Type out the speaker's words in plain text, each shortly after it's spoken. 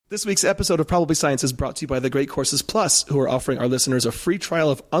This week's episode of Probably Science is brought to you by The Great Courses Plus, who are offering our listeners a free trial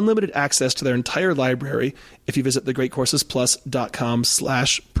of unlimited access to their entire library if you visit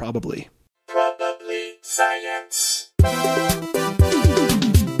thegreatcoursesplus.com/probably. Probably Science.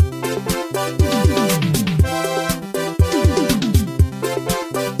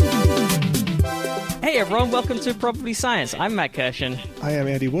 Hey everyone, welcome to Probably Science. I'm Matt Kirshen. I am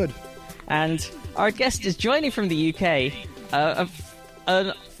Andy Wood. And our guest is joining from the UK,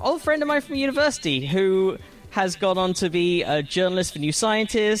 an old friend of mine from university who has gone on to be a journalist for New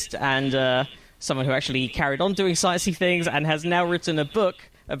Scientist and someone who actually carried on doing sciencey things and has now written a book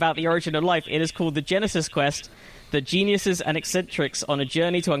about the origin of life. It is called The Genesis Quest, The Geniuses and Eccentrics on a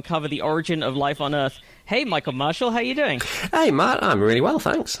Journey to Uncover the Origin of Life on Earth. Hey, Michael Marshall, how are you doing? Hey, Matt, I'm really well,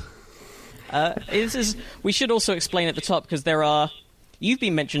 thanks. We should also explain at the top, because you've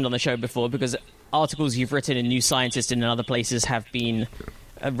been mentioned on the show before because articles you've written in New Scientist and in other places have been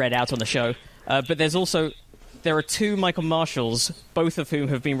read out on the show. But there are two Michael Marshalls, both of whom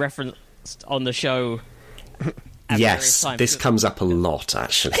have been referenced on the show. Yes, this comes up a lot,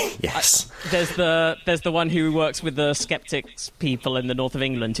 actually. Yes. There's the one who works with the skeptics people in the north of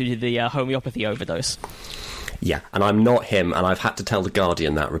England who did the homeopathy overdose. Yeah, and I'm not him, and I've had to tell The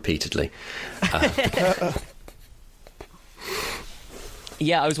Guardian that repeatedly.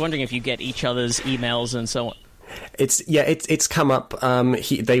 Yeah, I was wondering if you get each other's emails and so on. It's come up.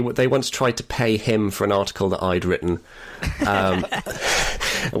 They once tried to pay him for an article that I'd written.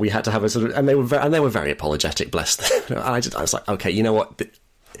 We had to have a sort of, and they were very apologetic. Bless them. I was like, okay, you know what?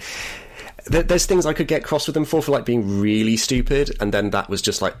 There's things I could get cross with them for like being really stupid, and then that was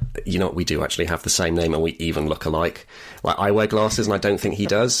just like, you know what, we do actually have the same name and we even look alike. Like, I wear glasses and I don't think he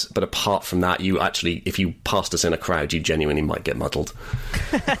does, but apart from that, you actually, if you passed us in a crowd, you genuinely might get muddled.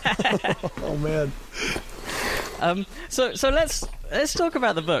 Oh man. So let's talk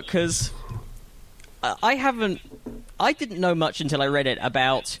about the book, because I didn't know much until I read it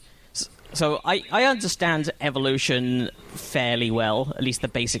about. So I understand evolution fairly well, at least the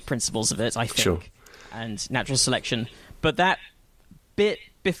basic principles of it, I think, sure. And natural selection. But that bit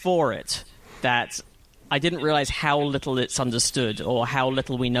before it, that I didn't realize how little it's understood, or how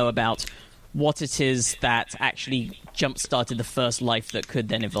little we know about what it is that actually jump-started the first life that could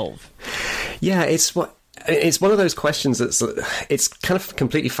then evolve. Yeah, it's one of those questions it's kind of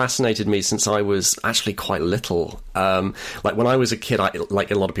completely fascinated me since I was actually quite little. Like when I was a kid,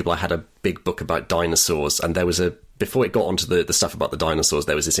 like a lot of people, I had a big book about dinosaurs, and before it got onto the stuff about the dinosaurs,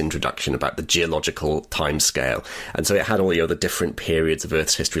 there was this introduction about the geological timescale, and so it had all the other different periods of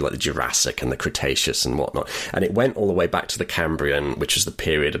Earth's history, like the Jurassic and the Cretaceous and whatnot, and it went all the way back to the Cambrian, which was the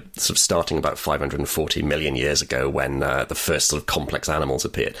period of sort of starting about 540 million years ago when the first sort of complex animals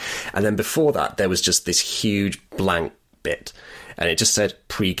appeared, and then before that there was just this huge blank bit. And it just said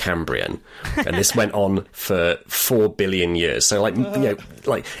Precambrian, and this went on for 4 billion years. So, like,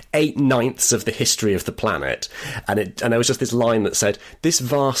 like 8/9 of the history of the planet. And there was just this line that said, "This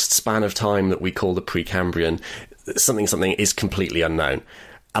vast span of time that we call the Precambrian, something is completely unknown."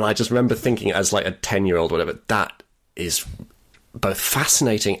 And I just remember thinking, as like a 10-year-old, whatever, that is both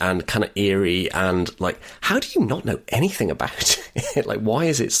fascinating and kind of eerie, and like, how do you not know anything about it? Like, why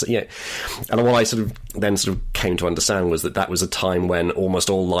is it so, and what I sort of came to understand was that was a time when almost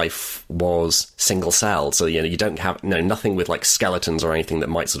all life was single-celled, so you don't have nothing with like skeletons or anything that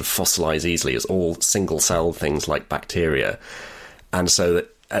might sort of fossilize easily. It's all single-celled things like bacteria, and so that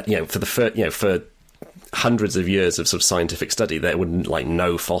for hundreds of years of sort of scientific study, there were like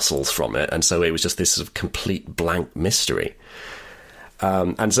no fossils from it, and so it was just this sort of complete blank mystery.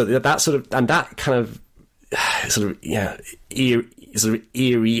 And so that kind of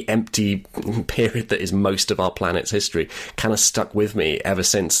eerie, empty period that is most of our planet's history kind of stuck with me ever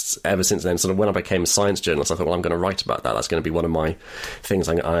since then. Sort of when I became a science journalist, I thought, well, I'm going to write about that. That's going to be one of my things.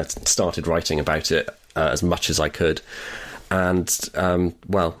 I started writing about it as much as I could, and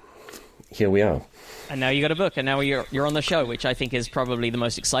well, here we are. And now you got a book, and now you're on the show, which I think is probably the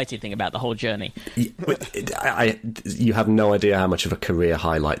most exciting thing about the whole journey. You have no idea how much of a career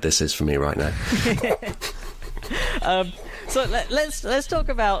highlight this is for me right now. So let's talk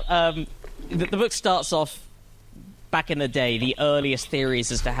about the book. Starts off back in the day, the earliest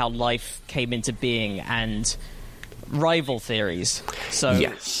theories as to how life came into being, and rival theories. So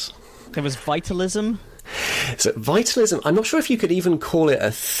yes, there was vitalism. So vitalism, I'm not sure if you could even call it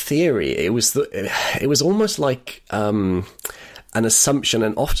a theory. It was almost like an assumption,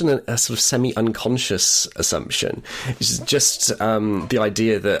 and often a sort of semi-unconscious assumption. It's just the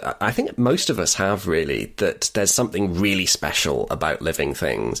idea that I think most of us have, really, that there's something really special about living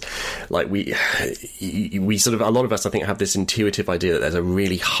things. Like we sort of, a lot of us, I think, have this intuitive idea that there's a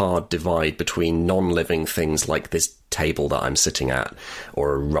really hard divide between non-living things like this table that I'm sitting at,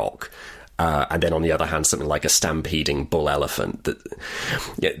 or a rock. And then on the other hand, something like a stampeding bull elephant.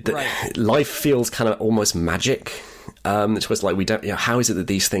 Right. Life feels kind of almost magic. It was like we don't. How is it that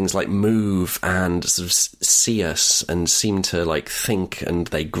these things like move and sort of see us and seem to like think, and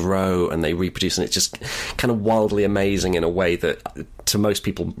they grow and they reproduce, and it's just kind of wildly amazing in a way that to most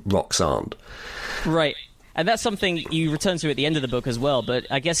people rocks aren't. Right. And that's something you return to at the end of the book as well. But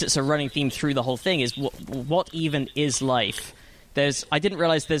I guess it's a running theme through the whole thing: is what even is life? I didn't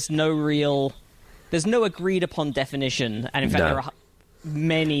realize there's no agreed upon definition, and in fact there are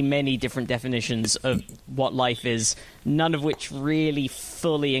many, many different definitions of what life is, none of which really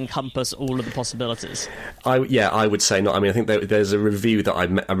fully encompass all of the possibilities. I would say not. I mean, I think there's a review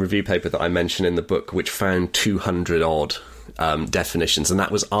paper that I mentioned in the book which found 200 odd definitions, and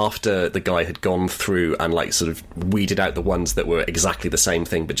that was after the guy had gone through and like sort of weeded out the ones that were exactly the same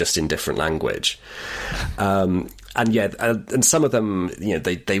thing but just in different language. And some of them,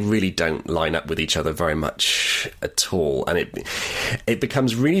 they really don't line up with each other very much at all, and it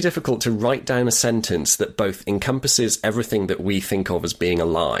becomes really difficult to write down a sentence that both encompasses everything that we think of as being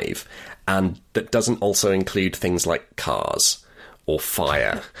alive, and that doesn't also include things like cars or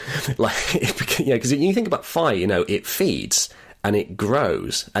fire. Because you think about fire, it feeds and it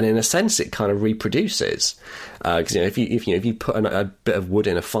grows, and in a sense, it kind of reproduces. Because if you put a bit of wood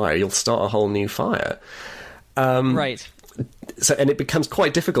in a fire, you'll start a whole new fire. Right. So, and it becomes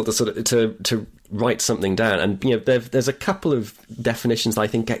quite difficult to sort of to write something down. And there's a couple of definitions that I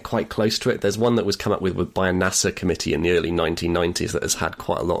think get quite close to it. There's one that was come up with by a NASA committee in the early 1990s that has had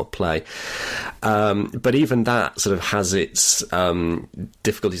quite a lot of play. But even that sort of has its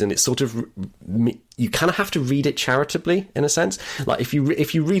difficulties, and it's sort of you kind of have to read it charitably in a sense. Like if you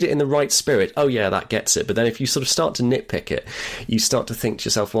read it in the right spirit, oh yeah, that gets it. But then if you sort of start to nitpick it, you start to think to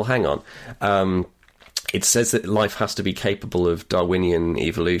yourself, well, hang on. It says that life has to be capable of Darwinian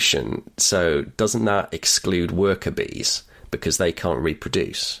evolution, so doesn't that exclude worker bees because they can't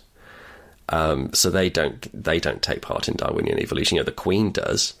reproduce? So they don't take part in Darwinian evolution. The queen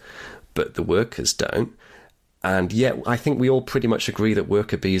does, but the workers don't. And yet, I think we all pretty much agree that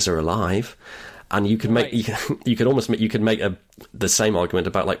worker bees are alive. And you could make you could make the same argument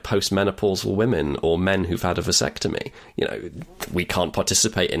about like postmenopausal women or men who've had a vasectomy. We can't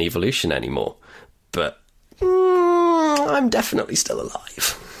participate in evolution anymore. But I'm definitely still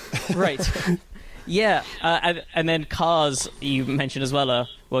alive. Right. Yeah. And then cars, you mentioned as well.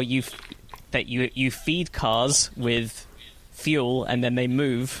 You feed cars with fuel, and then they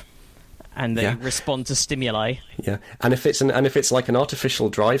move, and they respond to stimuli. Yeah. And if it's like an artificial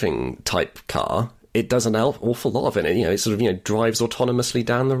driving type car, it does an awful lot of it. It sort of drives autonomously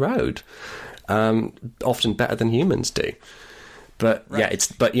down the road, often better than humans do. But right.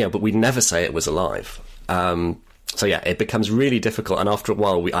 But we'd never say it was alive. So it becomes really difficult, and after a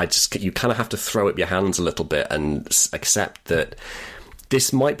while, you kind of have to throw up your hands a little bit and accept that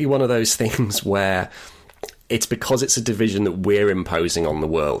this might be one of those things where it's because it's a division that we're imposing on the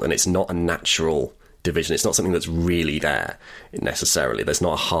world, and it's not a natural division. It's not something that's really there necessarily. There's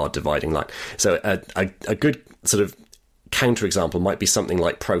not a hard dividing line. So a good sort of counterexample might be something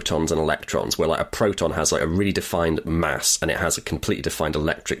like protons and electrons, where like a proton has like a really defined mass, and it has a completely defined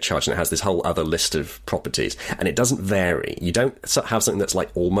electric charge, and it has this whole other list of properties, and it doesn't vary. You don't have something that's like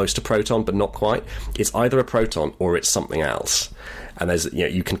almost a proton but not quite. It's either a proton or it's something else, and there's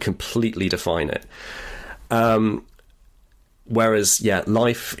you can completely define it. Whereas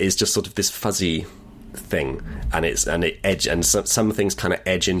life is just sort of this fuzzy thing, and some things kind of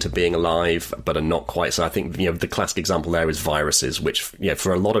edge into being alive but are not quite. So I think the classic example there is viruses, which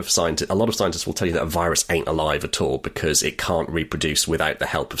for a lot of scientists will tell you that a virus ain't alive at all because it can't reproduce without the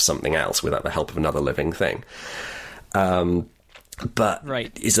help of something else, without the help of another living thing. But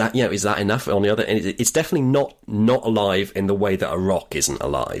right. Is that enough? On the other end, it's definitely not alive in the way that a rock isn't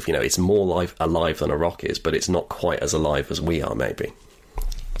alive. It's more alive than a rock is, but it's not quite as alive as we are, maybe.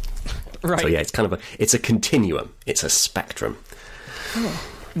 Right. So it's kind of it's a continuum. It's a spectrum. Oh.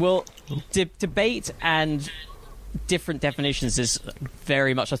 Well, debate and different definitions is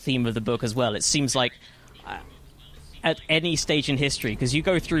very much a theme of the book as well. It seems like at any stage in history, because you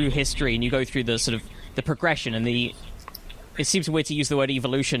go through history and you go through the sort of the progression and it seems weird to use the word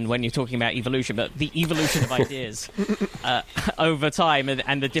evolution when you're talking about evolution, but the evolution of ideas over time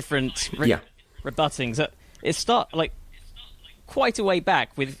and the different rebuttings. It start like quite a way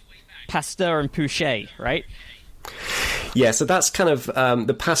back with Pasteur and Pouchet, right? Yeah, so that's kind of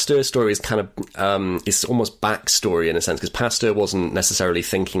the Pasteur story is kind of is almost backstory in a sense, because Pasteur wasn't necessarily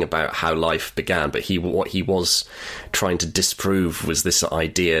thinking about how life began, but what he was trying to disprove was this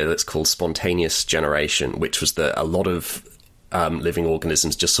idea that's called spontaneous generation, which was that a lot of living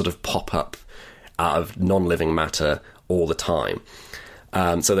organisms just sort of pop up out of non-living matter all the time.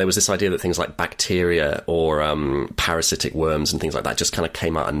 So there was this idea that things like bacteria or parasitic worms and things like that just kind of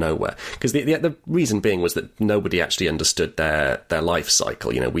came out of nowhere. Because the reason being was that nobody actually understood their life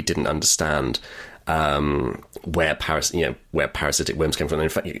cycle. You know, we didn't understand where parasitic worms came from. And in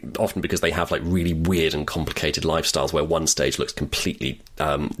fact, often because they have like really weird and complicated lifestyles where one stage looks completely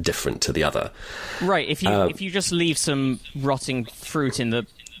different to the other. Right. If you just leave some rotting fruit in the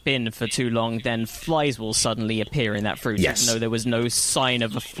bin for too long, then flies will suddenly appear in that fruit, yes. even though there was no sign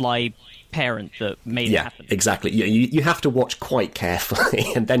of a fly parent that made it happen. Exactly. You have to watch quite carefully,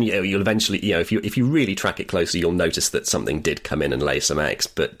 and then you'll eventually, if you really track it closely, you'll notice that something did come in and lay some eggs.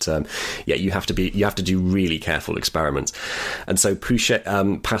 But you have to do really careful experiments, and so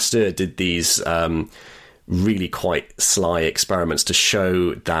Pasteur did these really quite sly experiments to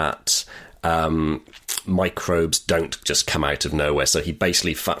show that microbes don't just come out of nowhere. So he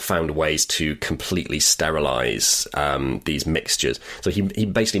basically found ways to completely sterilize these mixtures. So he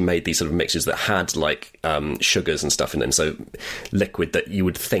basically made these sort of mixtures that had like sugars and stuff in them, so liquid that you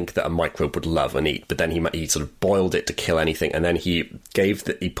would think that a microbe would love and eat. But then he sort of boiled it to kill anything, and then he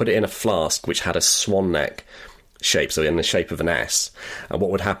put it in a flask which had a swan neck shape, so in the shape of an S. And what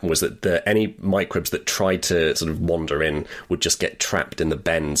would happen was that any microbes that tried to sort of wander in would just get trapped in the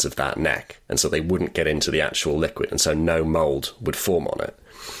bends of that neck, and so they wouldn't get into the actual liquid, and so no mold would form on it.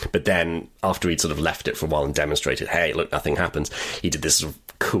 But then after he'd sort of left it for a while and demonstrated, hey, look, nothing happens, he did this sort of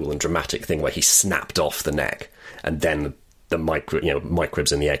cool and dramatic thing where he snapped off the neck, and then the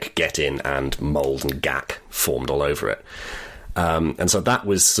microbes in the egg get in, and mold and gack formed all over it. And so that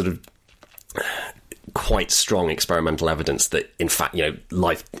was sort of quite strong experimental evidence that, in fact,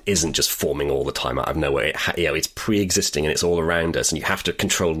 life isn't just forming all the time out of nowhere. It's pre-existing and it's all around us, and you have to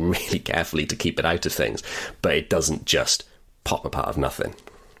control really carefully to keep it out of things. But it doesn't just pop up out of nothing.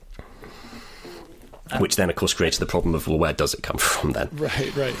 Which then, of course, creates the problem of, well, where does it come from then?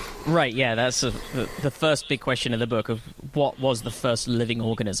 Right, yeah, that's the first big question in the book, of what was the first living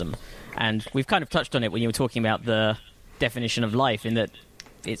organism? And we've kind of touched on it when you were talking about the definition of life, in that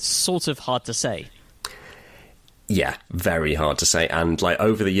it's sort of hard to say. Yeah, very hard to say. And like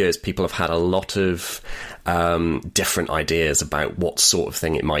over the years, people have had a lot of different ideas about what sort of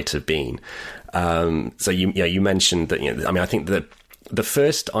thing it might have been. So you mentioned that. I think the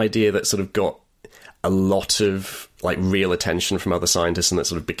first idea that sort of got a lot of like real attention from other scientists and that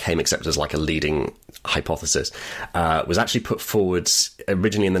sort of became accepted as like a leading hypothesis was actually put forward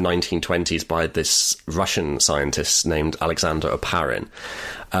originally in the 1920s by this Russian scientist named Alexander Oparin.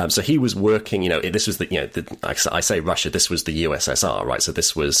 So he was working, this was I say Russia, this was the USSR, right? So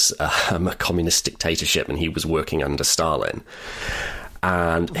this was a communist dictatorship, and he was working under Stalin.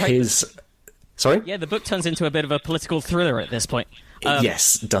 And Sorry? Yeah, the book turns into a bit of a political thriller at this point.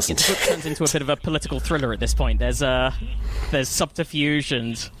 Yes, doesn't it? The book turns into a bit of a political thriller at this point. There's subterfuge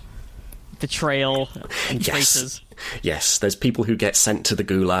and betrayal and traitors. Yes, there's people who get sent to the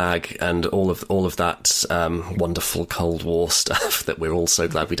Gulag and all of that wonderful Cold War stuff that we're all so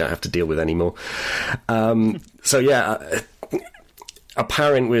glad we don't have to deal with anymore.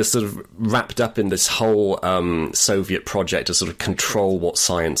 Apparently we're sort of wrapped up in this whole Soviet project to sort of control what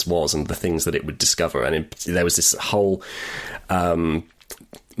science was and the things that it would discover. And there was this whole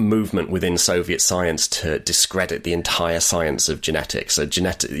movement within Soviet science to discredit the entire science of genetics. So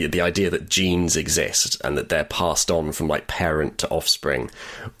the idea that genes exist and that they're passed on from like parent to offspring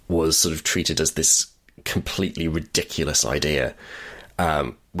was sort of treated as this completely ridiculous idea,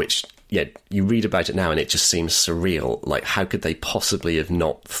 which... Yeah, you read about it now and it just seems surreal. Like, how could they possibly have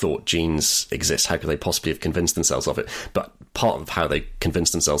not thought genes exist? How could they possibly have convinced themselves of it? But part of how they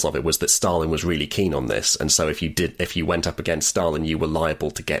convinced themselves of it was that Stalin was really keen on this. And so if you went up against Stalin, you were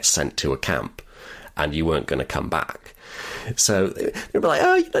liable to get sent to a camp and you weren't going to come back. So they were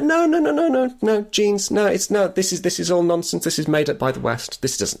like, no, genes, this is all nonsense. This is made up by the West.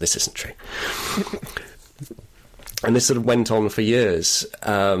 This isn't true. And this sort of went on for years,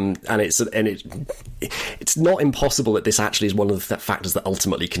 and it's not impossible that this actually is one of the factors that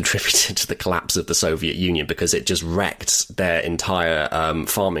ultimately contributed to the collapse of the Soviet Union, because it just wrecked their entire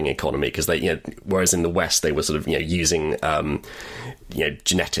farming economy. Because whereas in the West they were sort of using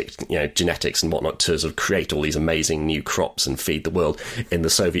genetics and whatnot to sort of create all these amazing new crops and feed the world. In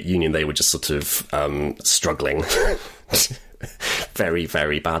the Soviet Union, they were just sort of struggling. very,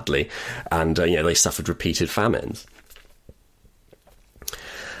 very badly, and they suffered repeated famines.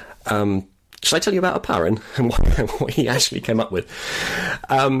 Should I tell you about Oparin and what he actually came up with?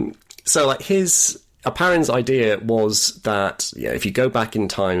 So, like, Oparin's idea was that if you go back in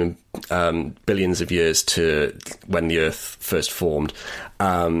time billions of years to when the Earth first formed,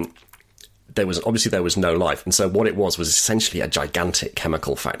 there was no life, and so what it was essentially a gigantic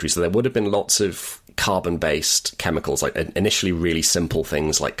chemical factory. So there would have been lots of carbon-based chemicals, like initially really simple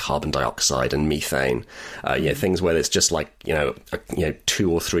things like carbon dioxide and methane, things where it's just like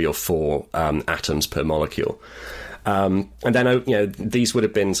 2 or 3 or 4 atoms per molecule. And then, these would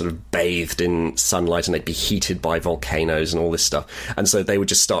have been sort of bathed in sunlight, and they'd be heated by volcanoes and all this stuff. And so they would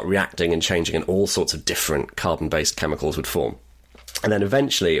just start reacting and changing, and all sorts of different carbon-based chemicals would form. And then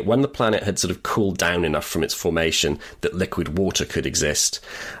eventually, when the planet had sort of cooled down enough from its formation that liquid water could exist,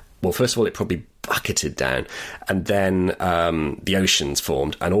 well, first of all, it probably bucketed down, and then the oceans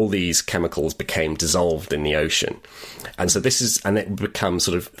formed, and all these chemicals became dissolved in the ocean. And so it would become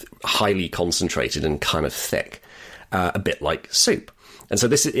sort of highly concentrated and kind of thick. A bit like soup. And so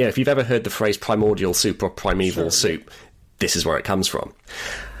this is, if you've ever heard the phrase primordial soup or primeval soup, this is where it comes from.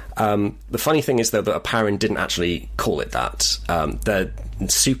 The funny thing is, though, that Oparin didn't actually call it that. The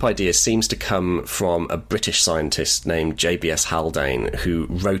soup idea seems to come from a British scientist named J.B.S. Haldane, who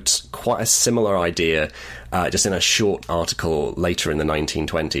wrote quite a similar idea just in a short article later in the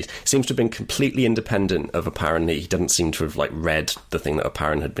 1920s. Seems to have been completely independent of Oparin. He doesn't seem to have read the thing that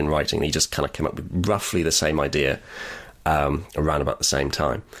Oparin had been writing. He just kind of came up with roughly the same idea around about the same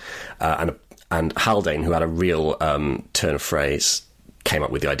time. And Haldane, who had a real turn of phrase, came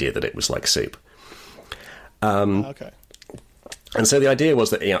up with the idea that it was like soup. Okay. And so the idea was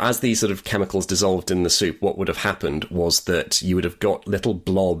that, as these sort of chemicals dissolved in the soup, what would have happened was that you would have got little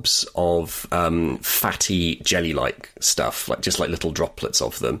blobs of fatty jelly-like stuff, just like little droplets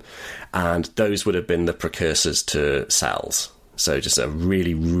of them. And those would have been the precursors to cells. So just a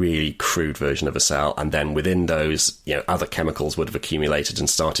really, really crude version of a cell. And then within those, other chemicals would have accumulated and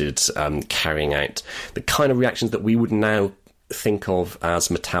started carrying out the kind of reactions that we would now think of as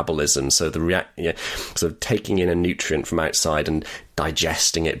metabolism. So sort of taking in a nutrient from outside and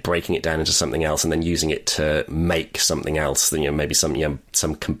digesting it, breaking it down into something else, and then using it to make something else. Maybe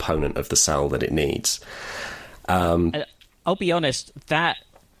some component of the cell that it needs. I'll be honest, that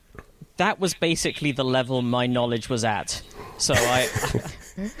was basically the level my knowledge was at. So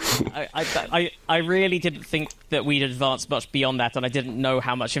I really didn't think that we'd advanced much beyond that, and I didn't know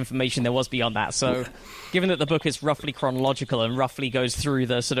how much information there was beyond that. So, given that the book is roughly chronological and roughly goes through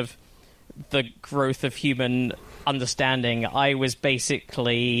the sort of the growth of human understanding, I was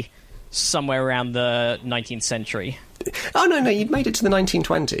basically somewhere around the 19th century. Oh no! You'd made it to the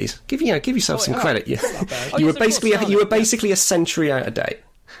 1920s. Give yourself some credit. You were basically a century out of date.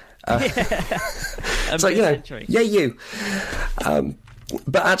 So you.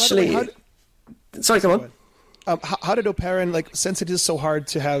 But actually, sorry, come on. How did Oparin, since it is so hard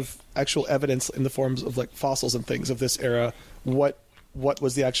to have actual evidence in the forms of fossils and things of this era, what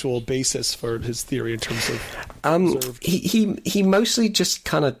was the actual basis for his theory in terms of observed? He mostly just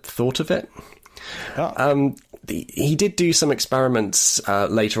kind of thought of it. Oh. He did do some experiments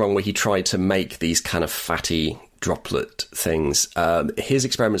later on where he tried to make these kind of fatty droplet things. His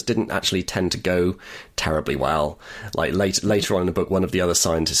experiments didn't actually tend to go terribly well. Later on in the book, one of the other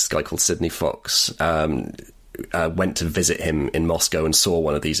scientists, a guy called Sidney Fox, went to visit him in Moscow and saw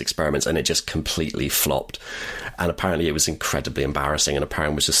one of these experiments, and it just completely flopped. And apparently it was incredibly embarrassing, and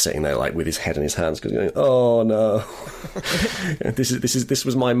Oparin was just sitting there with his head in his hands going, oh no. this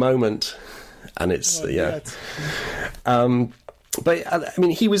was my moment. And it's but I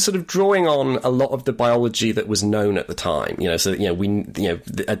mean, he was sort of drawing on a lot of the biology that was known at the time.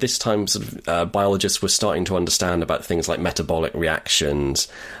 At this time, sort of biologists were starting to understand about things like metabolic reactions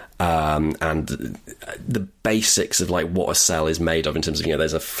and the basics of what a cell is made of in terms of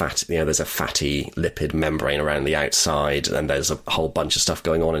there's a fatty lipid membrane around the outside, and there's a whole bunch of stuff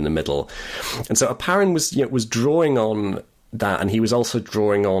going on in the middle. And so Oparin was drawing on that, and he was also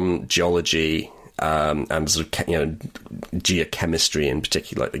drawing on geology. And sort of geochemistry in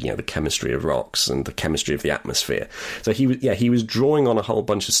particular, the chemistry of rocks and the chemistry of the atmosphere. So he was drawing on a whole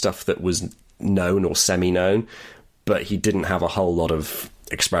bunch of stuff that was known or semi-known, but he didn't have a whole lot of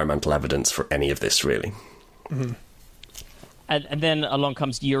experimental evidence for any of this, really. Mm-hmm. And then along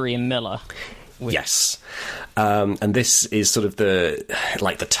comes Urey and Miller. Yes. And this is sort of the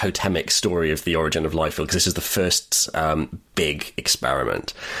totemic story of the origin of life, because this is the first big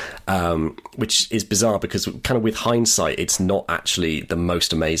experiment, which is bizarre because kind of with hindsight, it's not actually the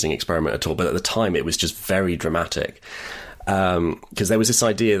most amazing experiment at all. But at the time, it was just very dramatic. Because there was this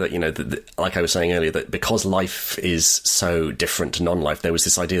idea that, like I was saying earlier, that because life is so different to non-life, there was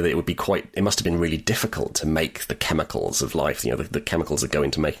this idea that it must have been really difficult to make the chemicals of life, the chemicals that go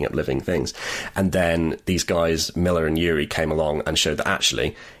into making up living things. And then these guys, Miller and Urey, came along and showed that actually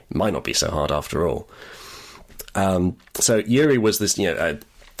it might not be so hard after all. So Urey was this,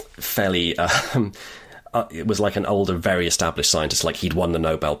 fairly... it was like an older, very established scientist, like he'd won the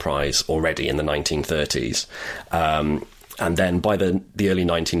Nobel Prize already in the 1930s. And then by the early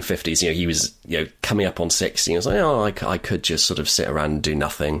 1950s, he was coming up on 60. He was like, I could just sort of sit around and do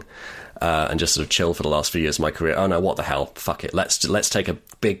nothing and just sort of chill for the last few years of my career. Oh no, what the hell? Fuck it. Let's take a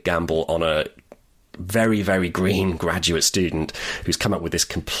big gamble on a very, very green graduate student who's come up with this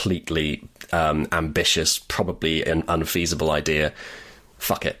completely ambitious, probably an unfeasible idea.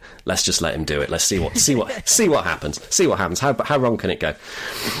 Fuck it. Let's just let him do it. Let's see what happens. See what happens. How wrong can it go?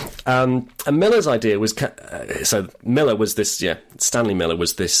 And Miller's idea was Stanley Miller was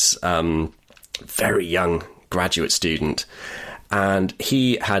this very young graduate student, and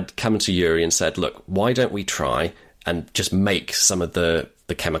he had come to Urey and said, "Look, why don't we try and just make some of the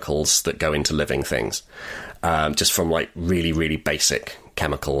chemicals that go into living things, just from like really, really basic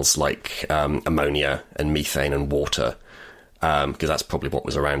chemicals like ammonia and methane and water." Because that's probably what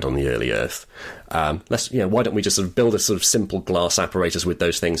was around on the early Earth. Why don't we just sort of build a sort of simple glass apparatus with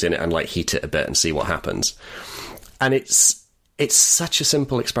those things in it and like heat it a bit and see what happens? And it's such a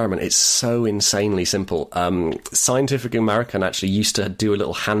simple experiment. It's so insanely simple. Scientific American actually used to do a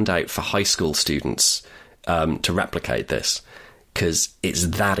little handout for high school students to replicate this because it's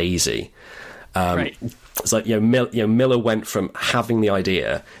that easy. Right. It's like Miller went from having the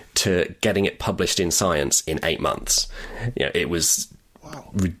idea to getting it published in Science in 8 months. It was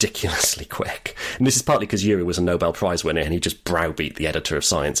ridiculously quick. And this is partly because Urey was a Nobel Prize winner and he just browbeat the editor of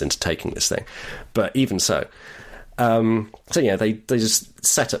Science into taking this thing. But even so, they just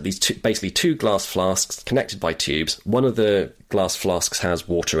set up these basically two glass flasks connected by tubes. One of the glass flasks has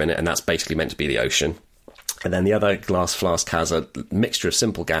water in it, and that's basically meant to be the ocean. And then the other glass flask has a mixture of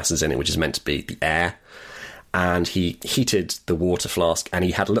simple gases in it, which is meant to be the air. And he heated the water flask, and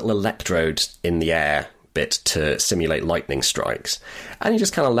he had a little electrode in the air bit to simulate lightning strikes. And he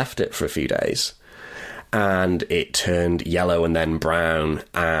just kind of left it for a few days. And it turned yellow and then brown.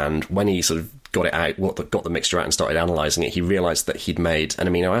 And when he sort of got it out, got the mixture out and started analysing it, he realised that he'd made an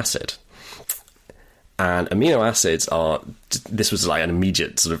amino acid. And amino acids this was like an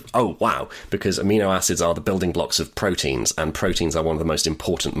immediate sort of, oh, wow, because amino acids are the building blocks of proteins, and proteins are one of the most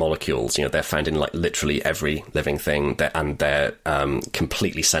important molecules. They're found in like literally every living thing, and they're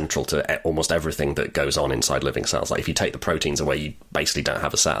completely central to almost everything that goes on inside living cells. Like if you take the proteins away, you basically don't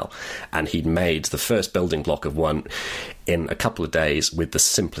have a cell. And he'd made the first building block of one in a couple of days with the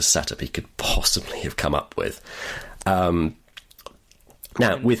simplest setup he could possibly have come up with.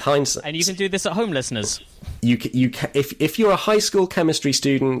 Now, with hindsight, and you can do this at home, listeners. You can, if you're a high school chemistry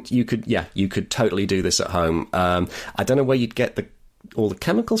student, you could totally do this at home. I don't know where you'd get all the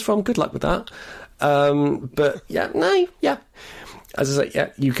chemicals from. Good luck with that. But yeah. As I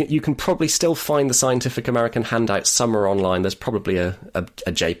say, you can probably still find the Scientific American handout somewhere online. There's probably a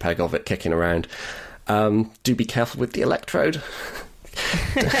JPEG of it kicking around. Do be careful with the electrode.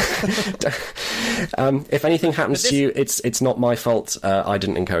 If anything happens to you, it's not my fault. I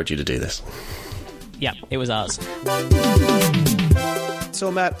didn't encourage you to do this. Yeah, it was ours.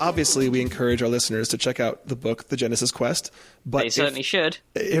 So, Matt, obviously we encourage our listeners to check out the book, The Genesis Quest. But they certainly should.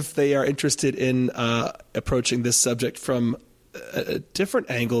 If they are interested in approaching this subject from a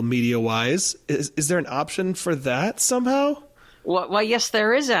different angle, media-wise, is there an option for that somehow? Well, yes,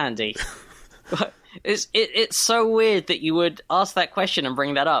 there is, Andy. It's so weird that you would ask that question and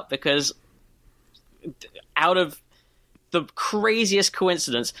bring that up, because out of the craziest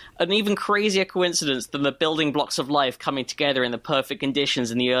coincidence, an even crazier coincidence than the building blocks of life coming together in the perfect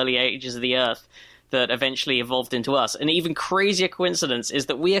conditions in the early ages of the Earth that eventually evolved into us, an even crazier coincidence is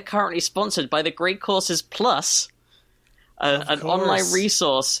that we are currently sponsored by the Great Courses Plus, an online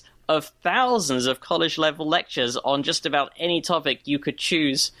resource of thousands of college-level lectures on just about any topic you could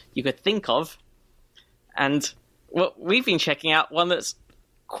choose, you could think of. And we've been checking out one that's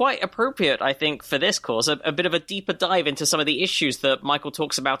quite appropriate, I think, for this course, a bit of a deeper dive into some of the issues that Michael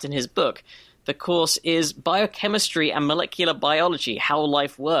talks about in his book. The course is Biochemistry and Molecular Biology, How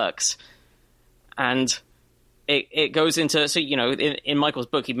Life Works. And it goes into, so, in Michael's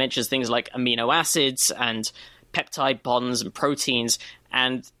book, he mentions things like amino acids and peptide bonds and proteins,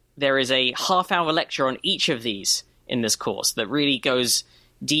 and there is a half-hour lecture on each of these in this course that really goes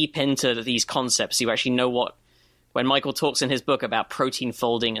deep into these concepts. You actually know when Michael talks in his book about protein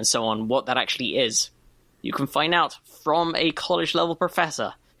folding and so on, what that actually is. you can find out from a college-level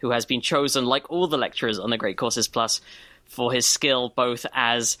professor who has been chosen, like all the lecturers on the Great Courses Plus, for his skill both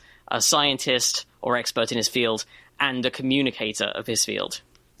as a scientist or expert in his field and a communicator of his field.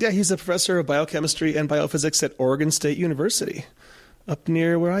 Yeah, he's a professor of biochemistry and biophysics at Oregon State University, up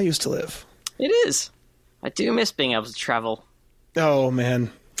near where I used to live. It is. I do miss being able to travel. Oh,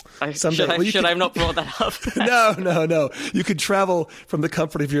 man. Should I have not brought that up? No. You could travel from the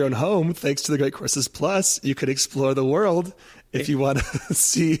comfort of your own home thanks to the Great Courses Plus. You could explore the world if you want to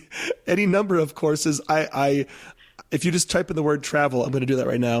see any number of courses. If you just type in the word travel, I'm going to do that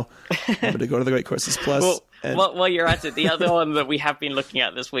right now. I'm going to go to the Great Courses Plus. Well, while you're at it, the other one that we have been looking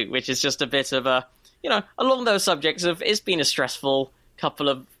at this week, which is just a bit of a, along those subjects of, it's been a stressful couple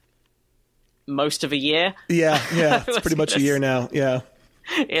of, most of a year. Yeah, it's pretty much a year now, yeah.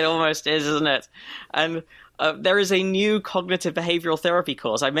 It almost is, isn't it? And there is a new cognitive behavioral therapy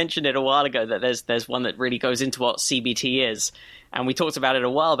course. I mentioned it a while ago that there's one that really goes into what CBT is. And we talked about it a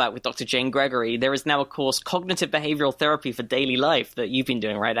while back with Dr. Jane Gregory. There is now a course, Cognitive Behavioral Therapy for Daily Life, that you've been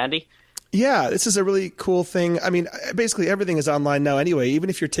doing, right, Andy? Yeah, this is a really cool thing. I mean, basically everything is online now anyway. Even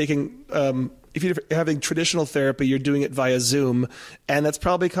if you're taking, if you're having traditional therapy, you're doing it via Zoom, and that's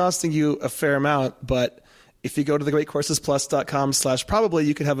probably costing you a fair amount. But if you go to thegreatcoursesplus.com/probably,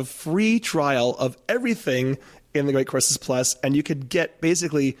 you can have a free trial of everything in the Great Courses Plus, and you could get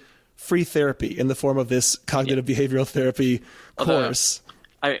basically free therapy in the form of this cognitive behavioral therapy course.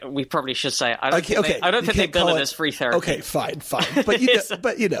 We probably should say I don't think they bill it as free therapy. Okay, fine. But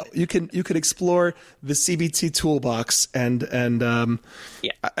you can explore the CBT toolbox and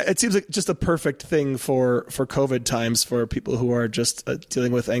it seems like just a perfect thing for COVID times for people who are just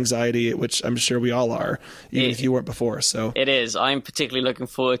dealing with anxiety, which I'm sure we all are, even if you weren't before. So it is. I'm particularly looking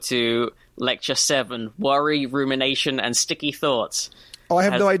forward to Lecture 7: Worry, Rumination, and Sticky Thoughts. Oh, I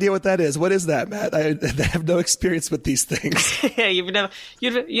have no idea what that is. What is that, Matt? I have no experience with these things. Yeah, you're not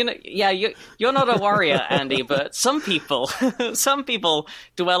a worrier, Andy, but some people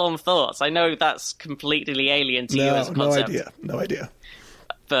dwell on thoughts. I know that's completely alien to you as a concept. No idea.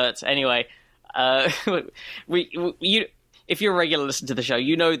 But anyway, if you're a regular listener to the show,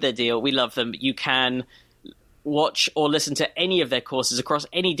 you know the deal. We love them. You can watch or listen to any of their courses across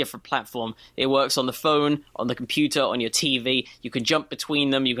any different platform. It works on the phone, on the computer, on your TV. You can jump between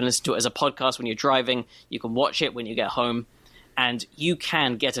them. You can listen to it as a podcast when you're driving. You can watch it when you get home. And you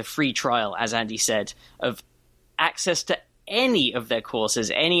can get a free trial, as Andy said, of access to any of their courses,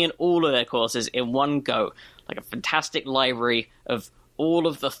 any and all of their courses in one go. Like a fantastic library of all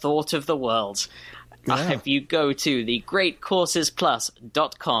of the thought of the world. Yeah. If you go to the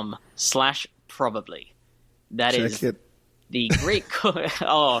greatcoursesplus.com/probably. That Check is it. the great...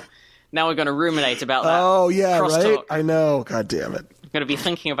 now we're going to ruminate about that. Oh, yeah, crosstalk. right? I know. God damn it. I'm going to be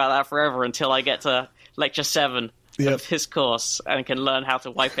thinking about that forever until I get to Lecture 7 of his course and can learn how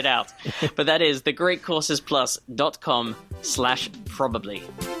to wipe it out. But that is thegreatcoursesplus.com/probably.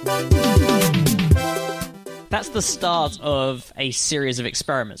 That's the start of a series of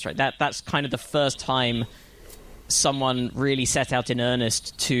experiments, right? That's kind of the first time someone really set out in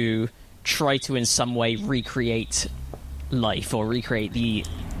earnest to try to in some way recreate life or recreate the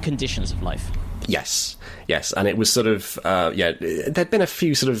conditions of life. Yes, and it was sort of, there'd been a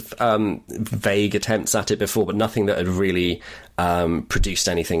few sort of vague attempts at it before, but nothing that had really produced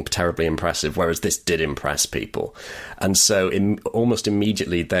anything terribly impressive, whereas this did impress people. And so almost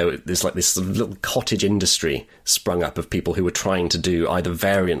immediately there's like this sort of little cottage industry sprung up of people who were trying to do either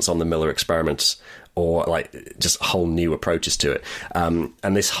variants on the Miller experiments or like just whole new approaches to it. And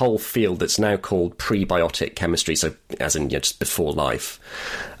this whole field that's now called prebiotic chemistry, so as in just before life,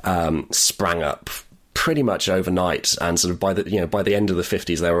 sprang up pretty much overnight. And sort of by the end of the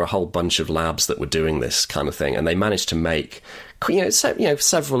 50s, there were a whole bunch of labs that were doing this kind of thing, and they managed to make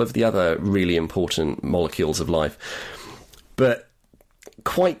several of the other really important molecules of life. But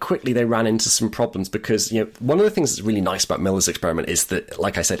quite quickly they ran into some problems because one of the things that's really nice about Miller's experiment is that,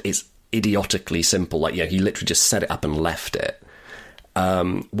 like I said, it's idiotically simple. Like, he literally just set it up and left it.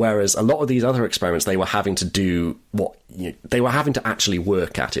 Whereas a lot of these other experiments, they were having to do they were having to actually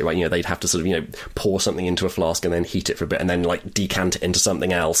work at it, right? They'd have to sort of, pour something into a flask and then heat it for a bit and then like decant it into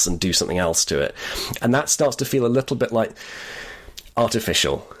something else and do something else to it. And that starts to feel a little bit like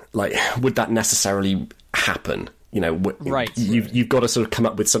artificial. Like, would that necessarily happen? Right. You've got to sort of come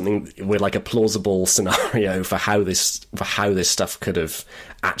up with something with like a plausible scenario for how this stuff could have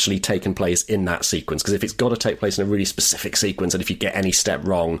actually taken place in that sequence. Because if it's got to take place in a really specific sequence, and if you get any step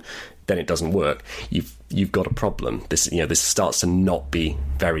wrong, then it doesn't work. You've got a problem. This starts to not be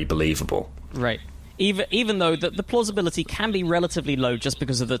very believable. Right. Even though the plausibility can be relatively low, just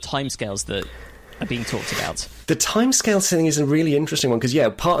because of the timescales that are being talked about. The timescale thing is a really interesting one because,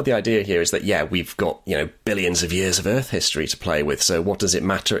 part of the idea here is that, we've got, billions of years of Earth history to play with. So what does it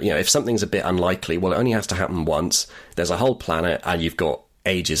matter? If something's a bit unlikely, well, it only has to happen once. There's a whole planet and you've got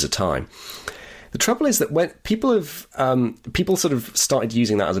ages of time. The trouble is that when people sort of started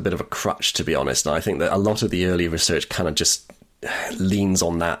using that as a bit of a crutch, to be honest. And I think that a lot of the early research kind of just leans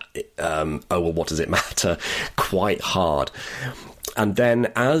on that, what does it matter, quite hard. And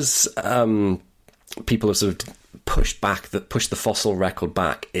then as people have sort of pushed the fossil record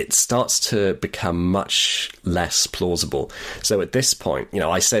back, it starts to become much less plausible. So at this point,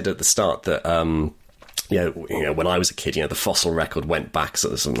 I said at the start that when I was a kid, the fossil record went back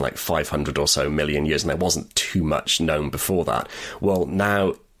sort of something like 500 or so million years, and there wasn't too much known before that. Well,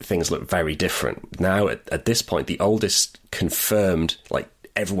 now things look very different. Now, at this point, the oldest confirmed, like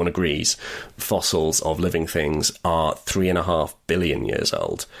everyone agrees, fossils of living things are 3.5 billion years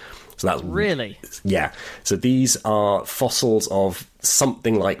old. So that's really, yeah. So these are fossils of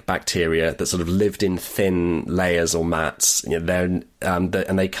something like bacteria that sort of lived in thin layers or mats. And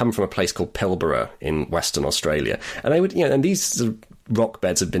they come from a place called Pilbara in Western Australia. And they would, and these sort of rock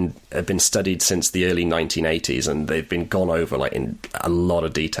beds have been studied since the early 1980s, and they've been gone over like in a lot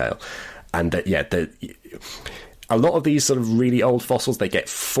of detail. And a lot of these sort of really old fossils, they get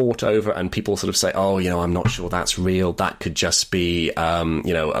fought over, and people sort of say, I'm not sure that's real. That could just be,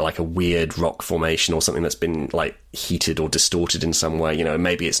 like a weird rock formation or something that's been like heated or distorted in some way.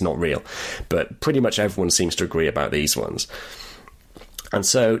 Maybe it's not real. But pretty much everyone seems to agree about these ones. And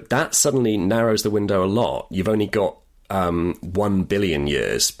so that suddenly narrows the window a lot. You've only got 1 billion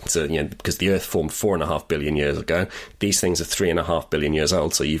years. So, because the Earth formed 4.5 billion years ago. These things are 3.5 billion years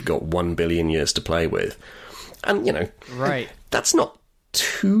old. So you've got 1 billion years to play with. And, right. That's not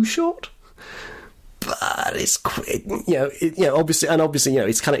too short, but it's, obviously,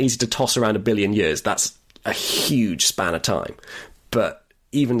 it's kind of easy to toss around 1 billion years. That's a huge span of time. But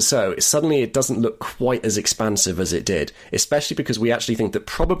even so, suddenly it doesn't look quite as expansive as it did, especially because we actually think that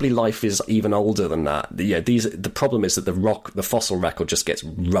probably life is even older than that. The problem is that the fossil record just gets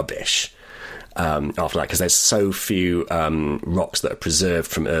rubbish. After that, because there's so few rocks that are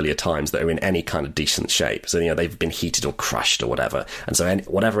preserved from earlier times that are in any kind of decent shape. So they've been heated or crushed or whatever, and so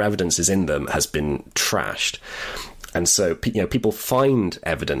whatever evidence is in them has been trashed. And so people find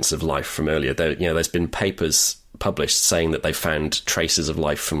evidence of life from earlier. There's been papers published saying that they found traces of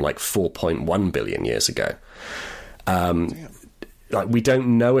life from like 4.1 billion years ago. Like, we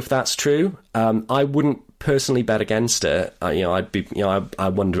don't know if that's true. I wouldn't personally bet against it. I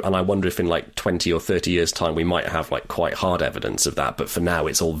wonder if in like 20 or 30 years time we might have like quite hard evidence of that. But for now,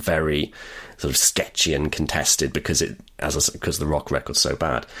 it's all very sort of sketchy and contested because the rock record's so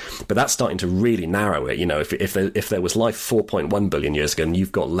bad. But that's starting to really narrow it. If there was life 4.1 billion years ago, and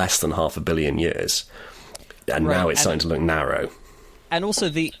you've got less than 500 million years, and right. Now it's starting to look narrow. And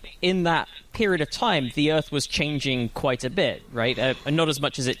also, in that period of time, the Earth was changing quite a bit, right? And not as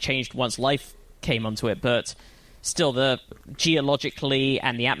much as it changed once life came onto it, but still, geologically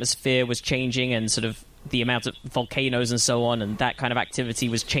and the atmosphere was changing, and sort of the amount of volcanoes and so on, and that kind of activity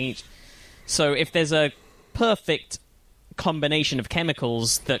was changed. So if there's a perfect combination of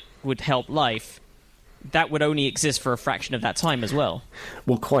chemicals that would help life, that would only exist for a fraction of that time as well.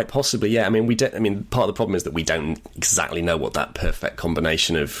 Well, quite possibly, yeah. Part of the problem is that we don't exactly know what that perfect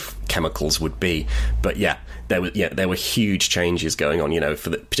combination of chemicals would be. But there were huge changes going on.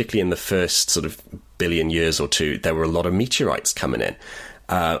 Particularly in the first sort of billion years or two, there were a lot of meteorites coming in.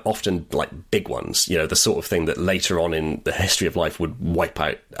 Often like big ones, the sort of thing that later on in the history of life would wipe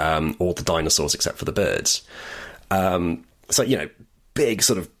out all the dinosaurs except for the birds. Big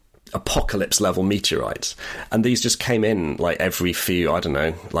sort of apocalypse level meteorites, and these just came in like every few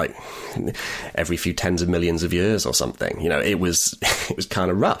tens of millions of years or something. It was kind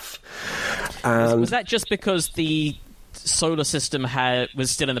of rough. Was that just because the solar system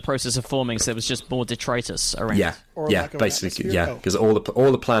was still in the process of forming, so there was just more detritus around? Basically, because all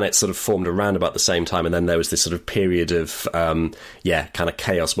the planets sort of formed around about the same time, and then there was this sort of period of kind of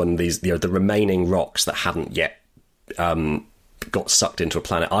chaos when these the remaining rocks that hadn't yet got sucked into a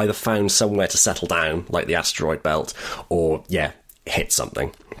planet either found somewhere to settle down, like the asteroid belt, or hit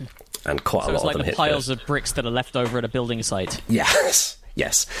something, and quite a lot of them hit. So it's like the piles of bricks that are left over at a building site. Yes,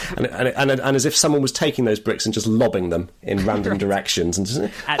 and as if someone was taking those bricks and just lobbing them in random directions, and just,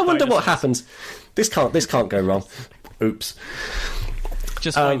 I wonder what happens. This can't go wrong. Oops.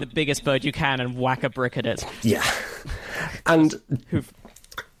 Just find the biggest bird you can and whack a brick at it. Yeah, and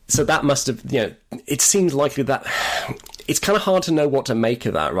So that must have, it seems likely that it's kind of hard to know what to make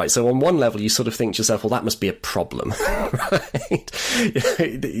of that, right? So on one level, you sort of think to yourself, well, that must be a problem, right?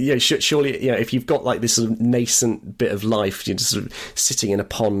 Surely, if you've got like this sort of nascent bit of life, you're just sort of sitting in a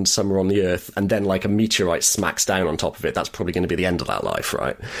pond somewhere on the Earth, and then like a meteorite smacks down on top of it, that's probably going to be the end of that life,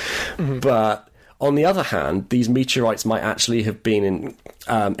 right? Mm-hmm. But on the other hand, these meteorites might actually have been in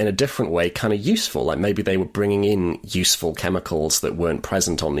a different way kind of useful. Like maybe they were bringing in useful chemicals that weren't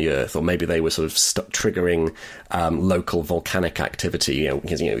present on the Earth, or maybe they were sort of triggering local volcanic activity.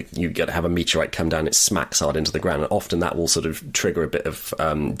 Because you get to have a meteorite come down, it smacks hard into the ground, and often that will sort of trigger a bit of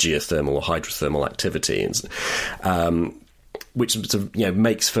geothermal or hydrothermal activity, which sort of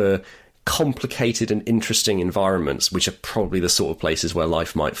makes for complicated and interesting environments, which are probably the sort of places where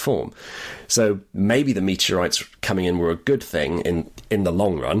life might form. So maybe the meteorites coming in were a good thing in the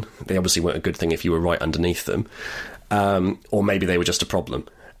long run. They obviously weren't a good thing if you were right underneath them, or maybe they were just a problem.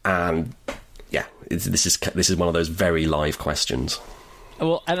 And this is one of those very live questions.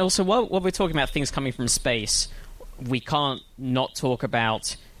 Well, and also while we're talking about things coming from space, we can't not talk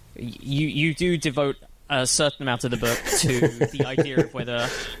about you do devote a certain amount of the book to the idea of whether,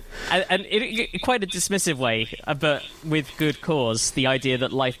 and in quite a dismissive way, but with good cause, the idea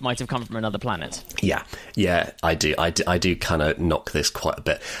that life might have come from another planet. Yeah, I do kind of knock this quite a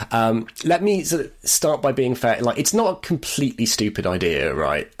bit. Let me sort of start by being fair. Like, it's not a completely stupid idea,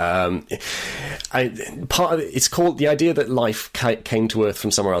 right? It's called the idea that life came to Earth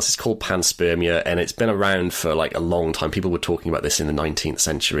from somewhere else. It's called panspermia, and it's been around for like a long time. People were talking about this in the 19th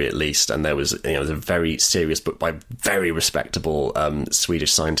century at least, and there was a very serious book by a very respectable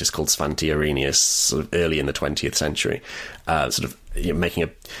Swedish scientist called Svante Arrhenius, sort of early in the 20th century, making a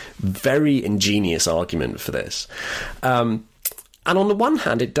very ingenious argument for this. And on the one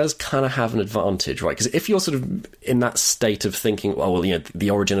hand, it does kind of have an advantage, right? Because if you're sort of in that state of thinking, the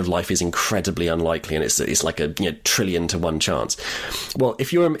origin of life is incredibly unlikely, and it's like a trillion to one chance. Well,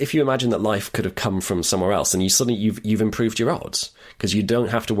 if you imagine that life could have come from somewhere else, then you've improved your odds, because you don't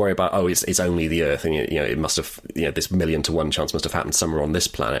have to worry about it's only the Earth, and it must have this million to one chance must have happened somewhere on this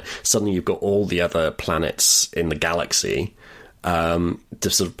planet. Suddenly, you've got all the other planets in the galaxy to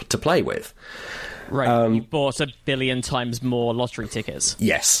play with. Right, you bought 1 billion times more lottery tickets.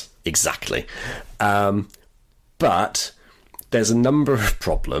 Yes, exactly. But there's a number of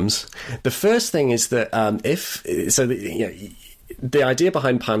problems. The first thing is that the idea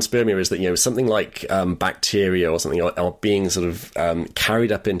behind panspermia is that something like bacteria or something are being sort of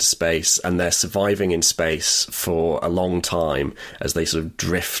carried up into space, and they're surviving in space for a long time as they sort of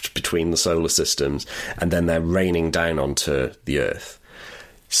drift between the solar systems, and then they're raining down onto the Earth.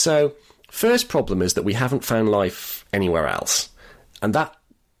 So first problem is that we haven't found life anywhere else, and that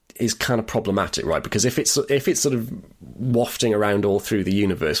is kind of problematic, right? Because if it's sort of wafting around all through the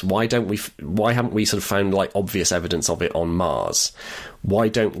universe, why haven't we sort of found like obvious evidence of it on Mars? Why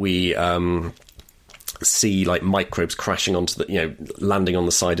don't we see like microbes crashing onto landing on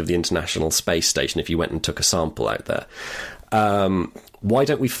the side of the International Space Station if you went and took a sample out there? Why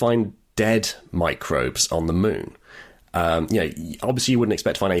don't we find dead microbes on the moon? Obviously you wouldn't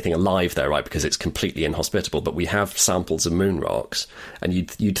expect to find anything alive there, right? Because it's completely inhospitable. But we have samples of moon rocks, and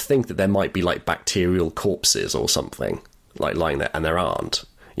you'd think that there might be like bacterial corpses or something like lying there, and there aren't.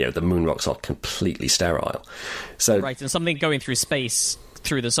 The moon rocks are completely sterile. So right, and something going through space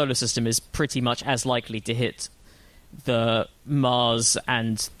through the solar system is pretty much as likely to hit the Mars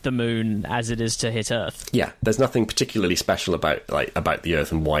and the Moon as it is to hit Earth. Yeah, there's nothing particularly special about the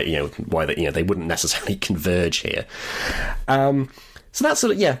Earth and why they wouldn't necessarily converge here. So that's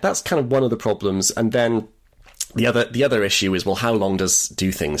that's kind of one of the problems. And then the other issue is, well, how long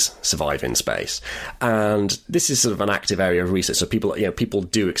do things survive in space? And this is sort of an active area of research. So people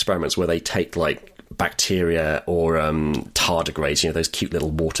do experiments where they take like bacteria or tardigrades, those cute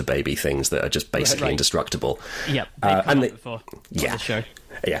little water baby things that are just basically indestructible. Yep, before yeah, the show.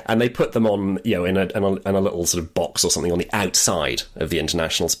 Yeah, and they put them on, in a little sort of box or something on the outside of the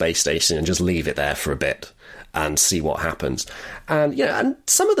International Space Station, and just leave it there for a bit and see what happens. And and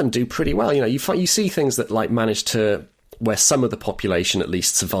some of them do pretty well. You see things that like manage to where some of the population at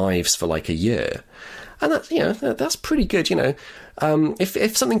least survives for like a year. And that's pretty good,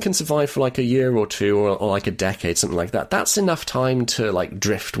 If something can survive for like a year or two or like a decade, something like that, that's enough time to like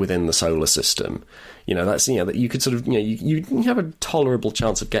drift within the solar system. That's that you could sort of you have a tolerable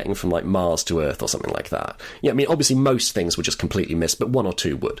chance of getting from like Mars to Earth or something like that. Yeah, I mean obviously most things would just completely miss, but one or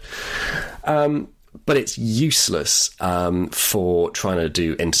two would. But it's useless for trying to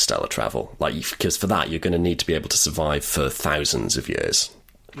do interstellar travel, because for that you're going to need to be able to survive for thousands of years.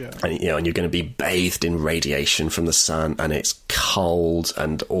 Yeah. And, and you're going to be bathed in radiation from the sun, and it's cold,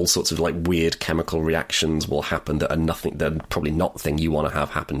 and all sorts of like weird chemical reactions will happen that are probably not the thing you want to have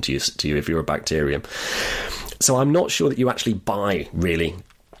happen to you if you're a bacterium. So I'm not sure that you actually buy really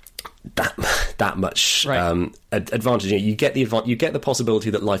that much advantage. You get the possibility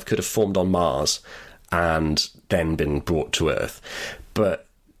that life could have formed on Mars and then been brought to Earth, but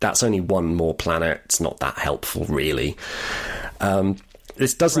that's only one more planet. It's not that helpful, really.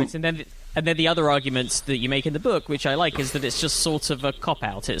 This doesn't. Right, and then the other arguments that you make in the book, which I like, is that it's just sort of a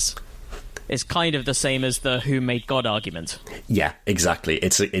cop-out. It's kind of the same as the "who made God" argument. Yeah, exactly.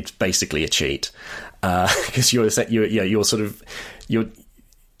 It's basically a cheat, because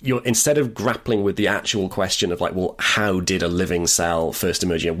you're instead of grappling with the actual question of like, well, how did a living cell first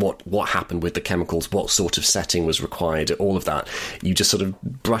emerge? What happened with the chemicals? What sort of setting was required? All of that, you just sort of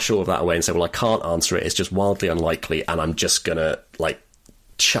brush all of that away and say, well, I can't answer it. It's just wildly unlikely, and I'm just gonna like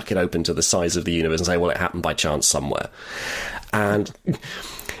chuck it open to the size of the universe and say, well, it happened by chance somewhere. And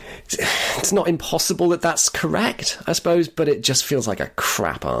it's not impossible that that's correct, I suppose, but it just feels like a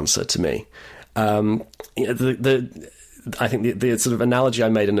crap answer to me. I think the sort of analogy I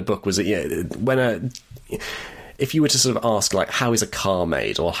made in the book was that if you were to sort of ask like, how is a car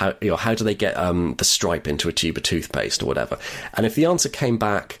made, or how do they get the stripe into a tube of toothpaste or whatever, and if the answer came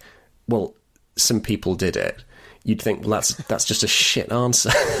back, well, some people did it, you'd think, well, that's just a shit answer.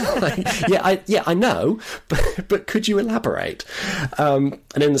 I know, but could you elaborate? And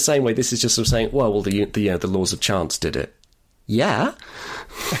in the same way, this is just sort of saying, well, the laws of chance did it. Yeah,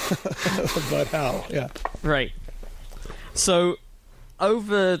 but how? Yeah, right. So,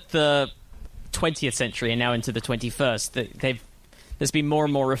 over the 20th century and now into the 21st, there's been more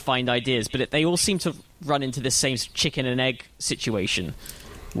and more refined ideas, but they all seem to run into this same chicken and egg situation,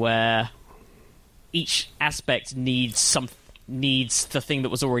 where each aspect needs the thing that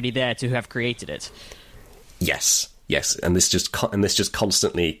was already there to have created it. Yes, and this just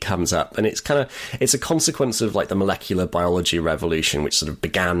constantly comes up, and it's a consequence of like the molecular biology revolution, which sort of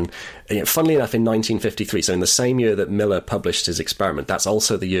began, funnily enough, in 1953. So in the same year that Miller published his experiment, that's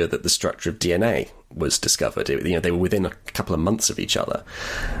also the year that the structure of DNA was discovered. They were within a couple of months of each other.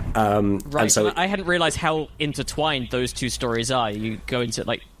 Right. And so I hadn't realised how intertwined those two stories are. You go into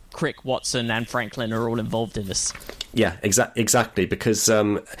like Crick, Watson, and Franklin are all involved in this. Yeah, exactly, because.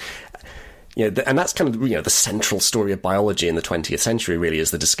 And that's kind of the central story of biology in the 20th century. Really,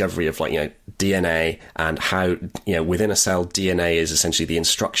 is the discovery of DNA, and how within a cell, DNA is essentially the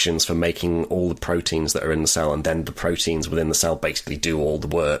instructions for making all the proteins that are in the cell, and then the proteins within the cell basically do all the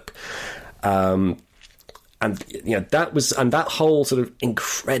work. And that whole sort of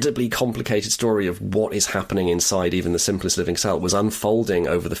incredibly complicated story of what is happening inside even the simplest living cell was unfolding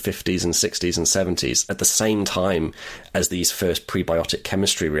over the 50s and 60s and 70s at the same time as these first prebiotic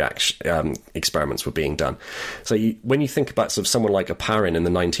chemistry experiments were being done. So when you think about sort of someone like Oparin in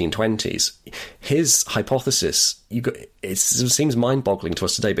the 1920s, his hypothesis, it seems mind-boggling to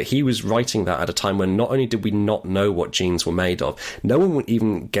us today, but he was writing that at a time when not only did we not know what genes were made of, no one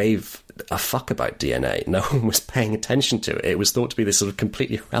even gave a fuck about DNA. No one was paying attention to it. It was thought to be this sort of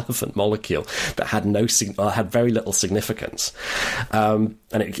completely irrelevant molecule that had had very little significance. And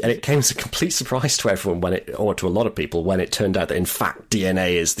it came as a complete surprise to everyone or to a lot of people when it turned out that in fact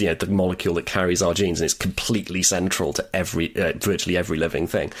DNA is the molecule that carries our genes, and it's completely central to virtually every living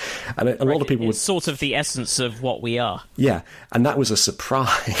thing. And a lot of people would sort of the essence of what we are. Yeah, and that was a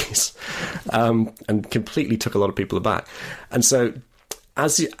surprise, and completely took a lot of people aback. And so,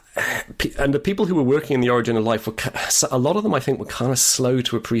 and the people who were working in the origin of life a lot of them, I think, were kind of slow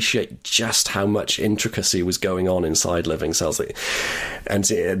to appreciate just how much intricacy was going on inside living cells. And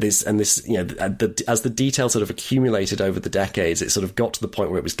this, as the details sort of accumulated over the decades, it sort of got to the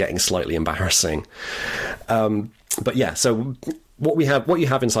point where it was getting slightly embarrassing. But yeah, so what you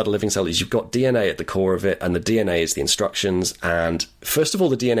have inside a living cell is you've got DNA at the core of it, and the DNA is the instructions. And first of all,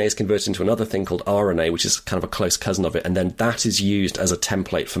 the DNA is converted into another thing called RNA, which is kind of a close cousin of it, and then that is used as a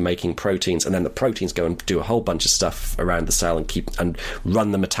template for making proteins. And then the proteins go and do a whole bunch of stuff around the cell and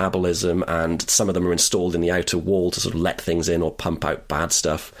run the metabolism. And some of them are installed in the outer wall to sort of let things in or pump out bad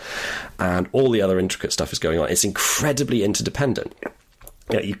stuff. And all the other intricate stuff is going on. It's incredibly interdependent.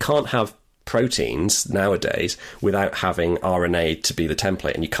 You can't have proteins nowadays without having RNA to be the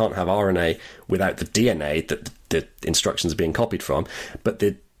template, and you can't have RNA without the DNA that the instructions are being copied from.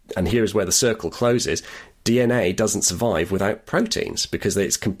 And here is where the circle closes. DNA doesn't survive without proteins, because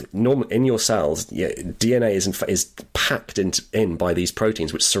it's normal in your cells. DNA is packed in by these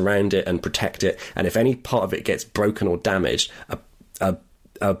proteins which surround it and protect it, and if any part of it gets broken or damaged,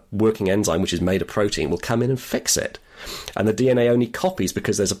 a working enzyme which has made a protein will come in and fix it. And the DNA only copies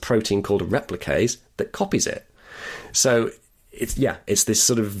because there's a protein called a replicase that copies it. So it's this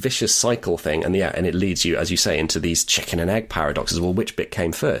sort of vicious cycle thing, and it leads you, as you say, into these chicken and egg paradoxes. Well, which bit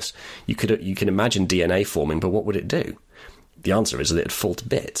came first? You can imagine DNA forming, but what would it do? The answer is that it'd fall to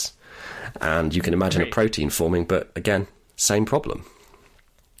bits. And you can imagine a protein forming, but again, same problem.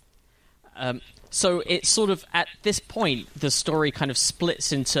 So it's sort of, at this point, the story kind of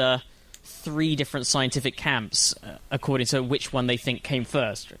splits into 3 different scientific camps, according to which one they think came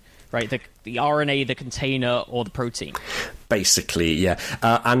first, right? The RNA, the container, or the protein. Basically, yeah,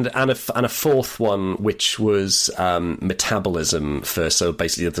 and a fourth one, which was metabolism first. So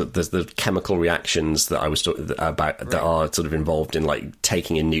basically, there's the chemical reactions that I was talking about that are sort of involved in like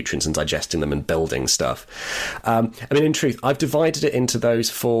taking in nutrients and digesting them and building stuff. I mean, in truth, I've divided it into those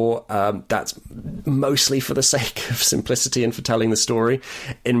 4. That's mostly for the sake of simplicity and for telling the story.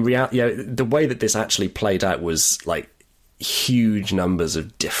 In reality, the way that this actually played out was like huge numbers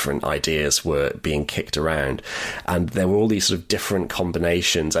of different ideas were being kicked around, and there were all these sort of different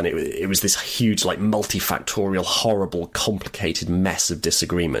combinations, and it was this huge, like, multifactorial, horrible, complicated mess of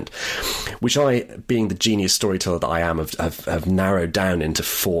disagreement, which I, being the genius storyteller that I am, have narrowed down into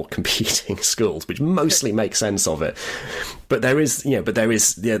 4 competing schools, which mostly make sense of it. But there was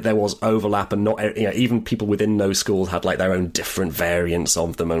overlap, and not even people within those schools had like their own different variants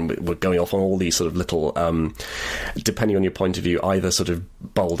of them, and were going off on all these sort of little, depending on your point of view, either sort of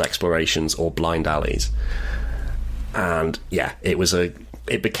bold explorations or blind alleys. And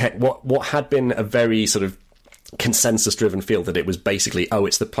it became what had been a very sort of consensus-driven field, that it was basically,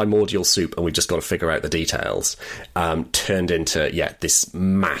 it's the primordial soup and we've just got to figure out the details, turned into this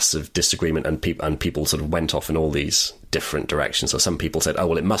massive disagreement, and people sort of went off in all these different directions. So some people said,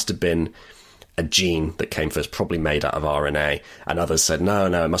 it must have been a gene that came first, probably made out of RNA, and others said no,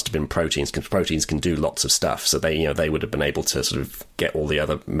 it must have been proteins, because proteins can do lots of stuff, so they would have been able to sort of get all the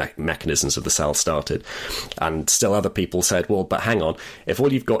other mechanisms of the cell started. And still other people said, well, but hang on, if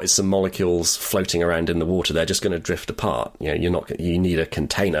all you've got is some molecules floating around in the water, they're just going to drift apart. You need a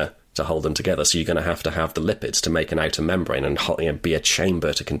container to hold them together, so you're going to have the lipids to make an outer membrane and be a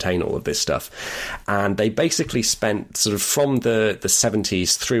chamber to contain all of this stuff. And they basically spent sort of from the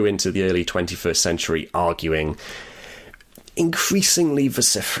 70s through into the early 21st century arguing increasingly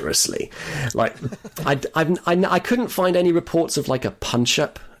vociferously. Like, I couldn't find any reports of like a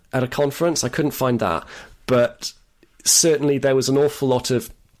punch-up at a conference. I couldn't find that, but certainly there was an awful lot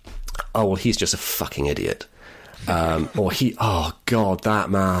of, he's just a fucking idiot. That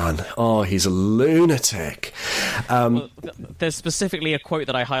man, he's a lunatic. There's specifically a quote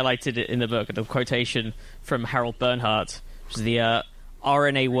that I highlighted in the book, a quotation from Harold Bernhardt, which is the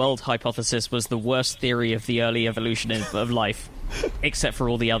RNA world hypothesis was the worst theory of the early evolution of life, except for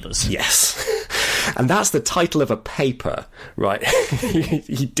all the others. Yes. And that's the title of a paper, right?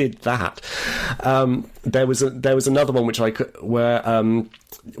 He did that. There was another one where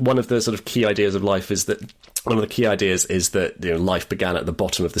one of the sort of key ideas of life is that life began at the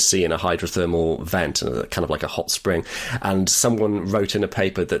bottom of the sea in a hydrothermal vent, kind of like a hot spring. And someone wrote in a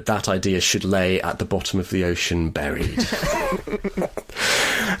paper that idea should lay at the bottom of the ocean buried.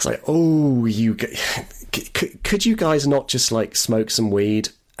 It's like, could you guys not just like smoke some weed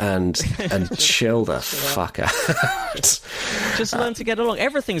and chill the fuck out? Just learn to get along.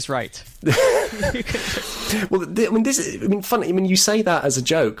 Everything's right. Well, funny. I mean, you say that as a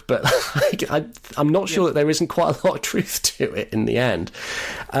joke, but I'm not sure that there isn't quite a lot of truth to it in the end,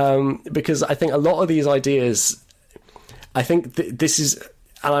 because I think a lot of these ideas, I think this is,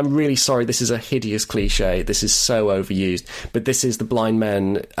 and I'm really sorry, this is a hideous cliche. This is so overused, but this is the blind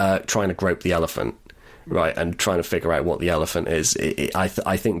men trying to grope the elephant. Right, and trying to figure out what the elephant is. I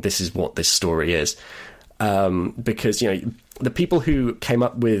think this is what this story is, because the people who came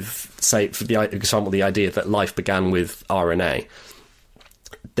up with, say, for example, the idea that life began with RNA,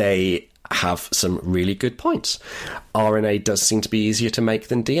 they have some really good points. RNA does seem to be easier to make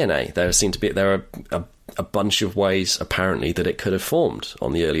than DNA. There are a bunch of ways apparently that it could have formed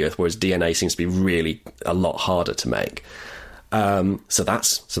on the early Earth, whereas DNA seems to be really a lot harder to make. So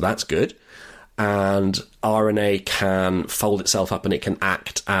that's good. And RNA can fold itself up and it can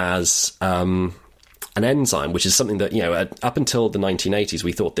act as an enzyme, which is something that, up until the 1980s,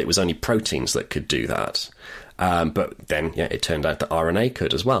 we thought that it was only proteins that could do that. But then, it turned out that RNA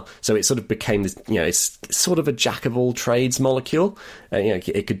could as well. So it sort of became this, it's sort of a jack-of-all-trades molecule.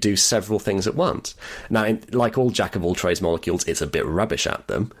 It could do several things at once. Now, like all jack-of-all-trades molecules, it's a bit rubbish at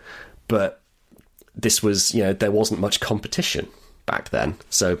them. But this was, there wasn't much competition back then,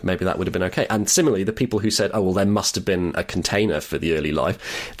 so maybe that would have been okay. And similarly, the people who said, oh, well, there must have been a container for the early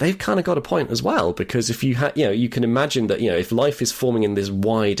life, they've kind of got a point as well, because if you had, you can imagine that, if life is forming in this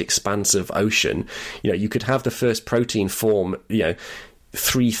wide, expansive ocean, you could have the first protein form,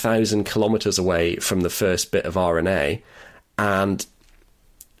 3,000 kilometers away from the first bit of RNA, and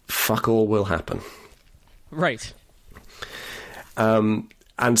fuck all will happen. Right.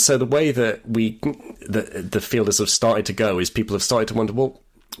 And so the way that the field has sort of started to go is people have started to wonder, well,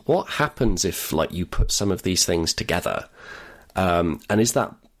 what happens if, like, you put some of these things together? And is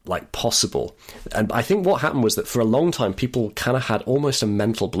that, like, possible? And I think what happened was that for a long time, people kind of had almost a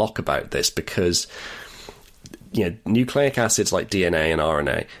mental block about this because, nucleic acids like DNA and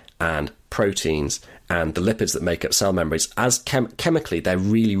RNA and proteins and the lipids that make up cell membranes, as chemically, they're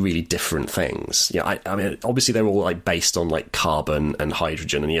really, really different things. I mean, obviously they're all like based on like carbon and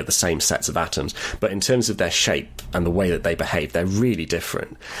hydrogen and the same sets of atoms, but in terms of their shape and the way that they behave, they're really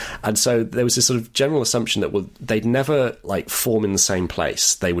different. And so there was this sort of general assumption that they'd never like form in the same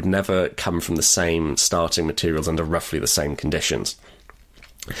place. They would never come from the same starting materials under roughly the same conditions.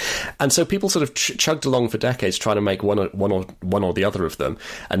 And so people sort of chugged along for decades trying to make one or the other of them,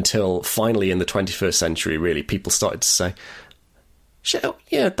 until finally in the 21st century, really, people started to say, shit,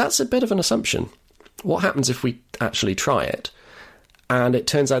 yeah, that's a bit of an assumption. What happens if we actually try it? And it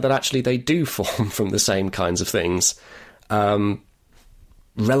turns out that actually they do form from the same kinds of things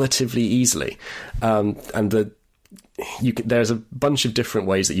relatively easily. There's a bunch of different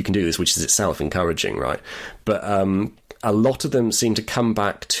ways that you can do this, which is itself encouraging, right? But a lot of them seem to come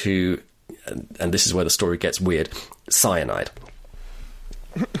back to, and this is where the story gets weird, cyanide.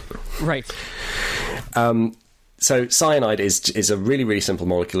 Right. So cyanide is a really, really simple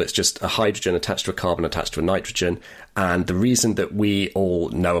molecule. It's just a hydrogen attached to a carbon attached to a nitrogen. And the reason that we all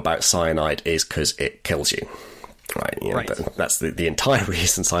know about cyanide is because it kills you. Right, right. That's the entire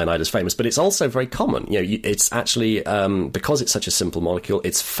reason cyanide is famous, but it's also very common. It's actually because it's such a simple molecule,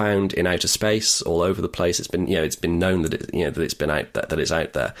 it's found in outer space all over the place. It's been known that that it's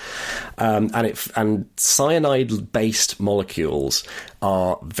out there, and cyanide-based molecules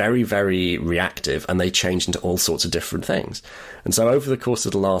are very, very reactive, and they change into all sorts of different things. And so over the course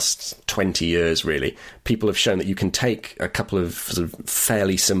of the last 20 years, really, people have shown that you can take a couple of sort of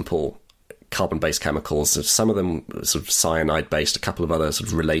fairly simple carbon-based chemicals, some of them sort of cyanide-based, a couple of other sort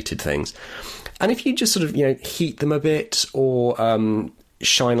of related things. And if you just sort of, heat them a bit, or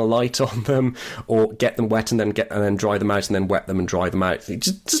shine a light on them, or get them wet and then dry them out, and then wet them and dry them out,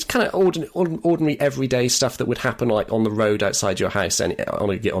 just kind of ordinary everyday stuff that would happen like on the road outside your house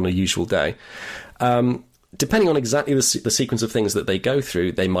on a usual day. Depending on exactly the sequence of things that they go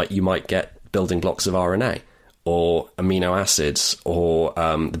through, you might get building blocks of RNA, or amino acids, or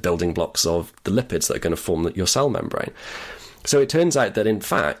the building blocks of the lipids that are going to form your cell membrane. So it turns out that, in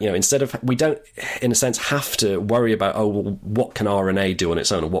fact, instead of, we don't, in a sense, have to worry about, what can RNA do on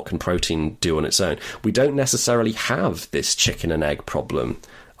its own, or what can protein do on its own. We don't necessarily have this chicken and egg problem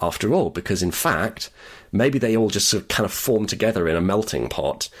after all, because in fact, maybe they all just sort of kind of form together in a melting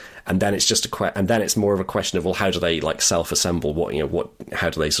pot, and then it's just and then it's more of a question of, well, how do they like self-assemble? How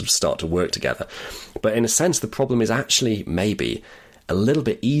do they sort of start to work together? But in a sense, the problem is actually maybe a little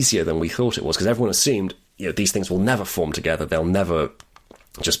bit easier than we thought it was, because everyone assumed these things will never form together; they'll never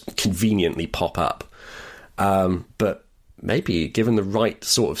just conveniently pop up. But maybe, given the right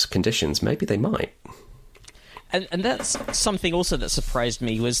sort of conditions, maybe they might. And that's something also that surprised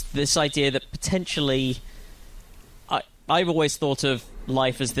me, was this idea that potentially I've always thought of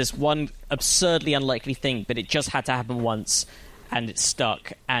life as this one absurdly unlikely thing, but it just had to happen once, and it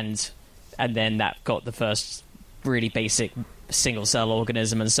stuck, and then that got the first really basic single-cell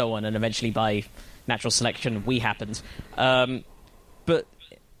organism and so on, and eventually by natural selection we happened. But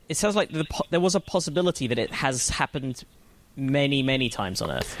it sounds like there was a possibility that it has happened many, many times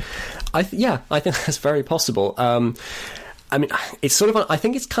on Earth. I think that's very possible. I mean, it's sort of. I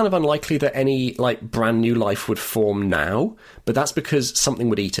think it's kind of unlikely that any like brand new life would form now, but that's because something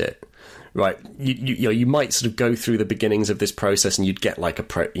would eat it, right? You might sort of go through the beginnings of this process, and you'd get like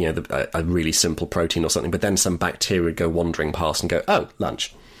a really simple protein or something, but then some bacteria would go wandering past and go, oh,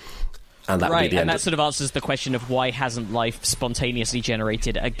 lunch. And that would be the end. And that sort of answers the question of why hasn't life spontaneously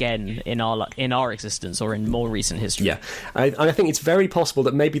generated again in our existence, or in more recent history? Yeah, I think it's very possible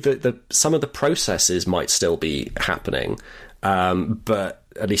that maybe some of the processes might still be happening, but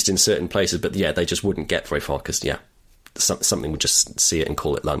at least in certain places. But yeah, they just wouldn't get very far because something would just see it and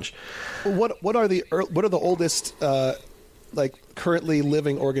call it lunch. What are the oldest currently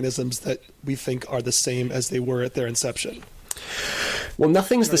living organisms that we think are the same as they were at their inception? Well,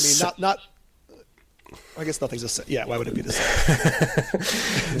 nothing's I guess nothing's the same. Yeah, why would it be the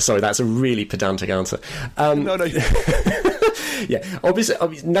same? Sorry, that's a really pedantic answer. No. Yeah, obviously,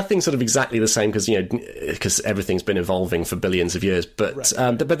 nothing's sort of exactly the same because everything's been evolving for billions of years. But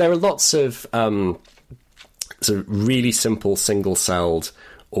Right. But there are lots of sort of really simple single-celled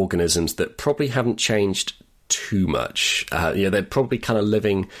organisms that probably haven't changed too much. They're probably kind of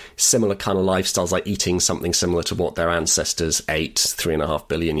living similar kind of lifestyles, like eating something similar to what their ancestors ate 3.5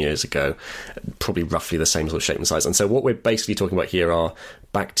 billion years ago, probably roughly the same sort of shape and size. And so what we're basically talking about here are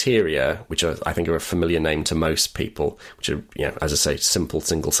bacteria, which I think are a familiar name to most people, which are, as I say, simple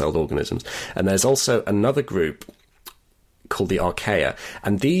single-celled organisms. And there's also another group called the archaea,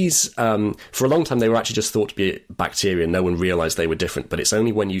 and these for a long time they were actually just thought to be bacteria. No one realized they were different, but it's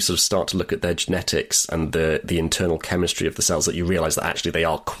only when you sort of start to look at their genetics and the internal chemistry of the cells that you realize that actually they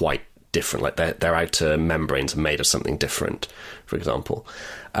are quite different. Like their outer membranes are made of something different, for example.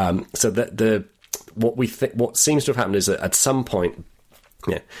 So that what seems to have happened is that at some point,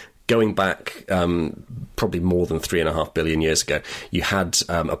 going back probably more than 3.5 billion years ago, you had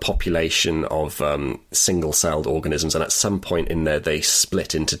a population of single-celled organisms, and at some point in there, they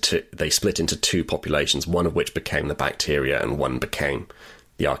split into two populations. One of which became the bacteria, and one became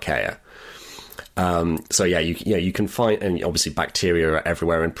the archaea. You can find, and obviously bacteria are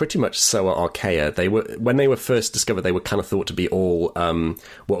everywhere, and pretty much so are archaea. When they were first discovered, they were kind of thought to be all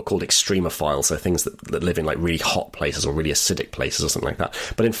what are called extremophiles, so things that live in like really hot places or really acidic places or something like that.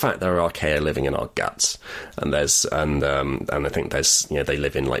 But in fact, there are archaea living in our guts, and I think there's they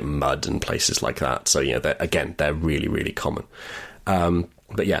live in like mud and places like that. So they're really, really common.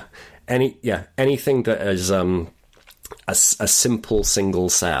 But anything that is a simple single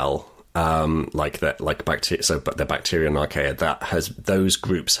cell. Like bacteria, but the bacteria and archaea, those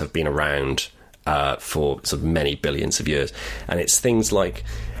groups have been around for sort of many billions of years, and it's things like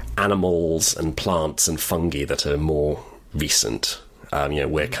animals and plants and fungi that are more recent.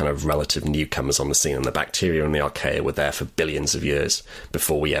 We're kind of relative newcomers on the scene, and the bacteria and the archaea were there for billions of years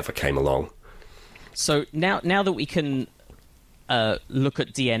before we ever came along. So now that we can look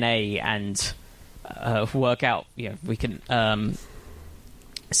at DNA and work out, we can.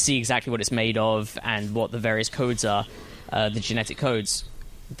 See exactly what it's made of and what the various codes are, the genetic codes.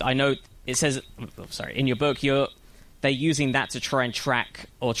 I know it says, in your book, they're using that to try and track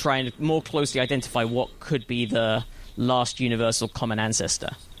or try and more closely identify what could be the last universal common ancestor.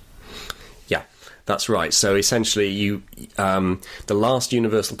 Yeah, that's right. So essentially, the last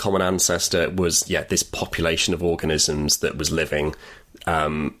universal common ancestor was this population of organisms that was living.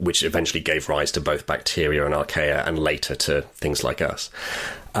 Which eventually gave rise to both bacteria and archaea, and later to things like us.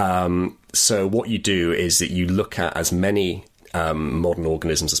 So what you do is that you look at as many modern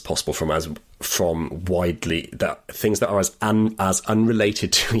organisms as possible from widely things that are as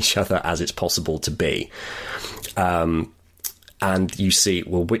unrelated to each other as it's possible to be, and you see,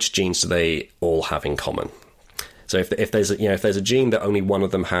 well, which genes do they all have in common? So if there's a gene that only one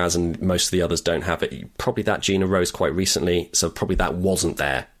of them has and most of the others don't have it, probably that gene arose quite recently, so probably that wasn't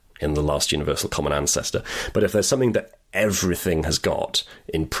there in the last universal common ancestor. But if there's something that everything has got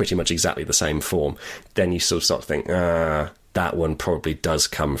in pretty much exactly the same form, then you sort of start to think, that one probably does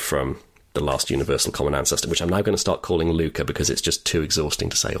come from the last universal common ancestor, which I'm now going to start calling Luca because it's just too exhausting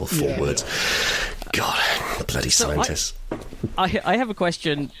to say all four words. God, bloody scientists. I have a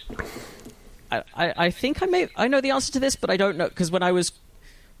question. I think I know the answer to this, but I don't know, because when I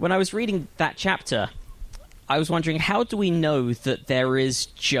was reading that chapter, I was wondering, how do we know that there is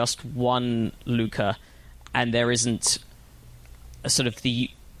just one Luca and there isn't a sort of the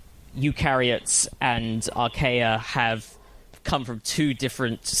eukaryotes and archaea have come from two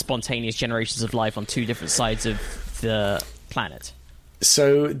different spontaneous generations of life on two different sides of the planet?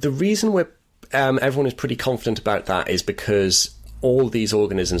 So the reason everyone is pretty confident about that is because all these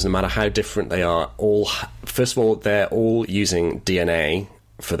organisms, no matter how different they are, first of all, they're all using DNA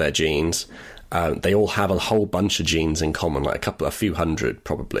for their genes. They all have a whole bunch of genes in common, like a few hundred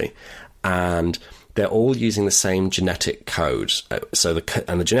probably, and they're all using the same genetic code. So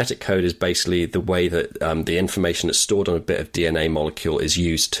the genetic code is basically the way that the information that's stored on a bit of DNA molecule is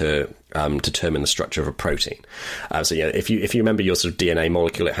used to determine the structure of a protein. If you remember your sort of DNA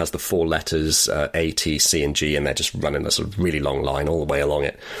molecule, it has the four letters A, T, C, and G, and they're just running a sort of really long line all the way along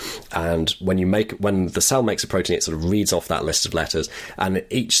it. And when the cell makes a protein, it sort of reads off that list of letters, and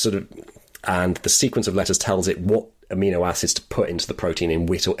and the sequence of letters tells it what amino acids to put into the protein in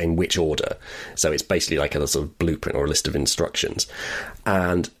which order. So it's basically like a sort of blueprint or a list of instructions.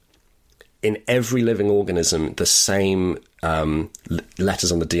 And in every living organism, the same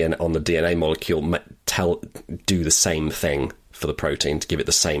letters on the DNA molecule do the same thing for the protein to give it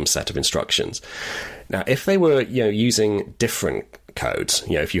the same set of instructions. Now, if they were, using different codes,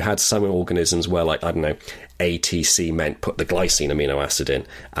 if you had some organisms where, like, I don't know, ATC meant put the glycine amino acid in,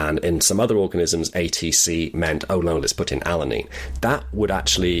 and in some other organisms, ATC meant, oh no, let's put in alanine, that would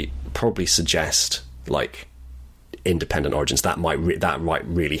actually probably suggest, like, independent origins. That might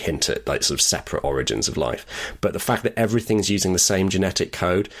really hint at, like, sort of separate origins of life. But the fact that everything's using the same genetic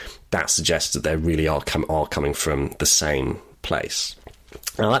code, that suggests that they really are coming from the same place.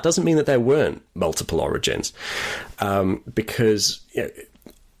 Now, that doesn't mean that there weren't multiple origins, because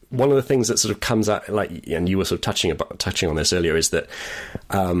one of the things that sort of comes out, like, and you were sort of touching on this earlier, is that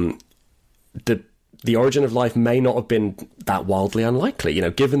the origin of life may not have been that wildly unlikely.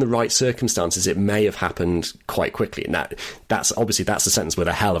 Given the right circumstances, it may have happened quite quickly. And that's a sentence with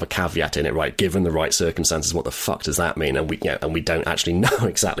a hell of a caveat in it, right? Given the right circumstances, what the fuck does that mean? And we don't actually know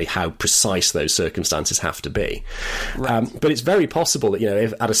exactly how precise those circumstances have to be. Right. But it's very possible that,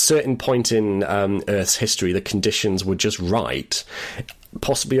 if at a certain point in Earth's history, the conditions were just right,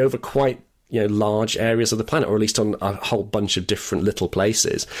 possibly over quite large areas of the planet, or at least on a whole bunch of different little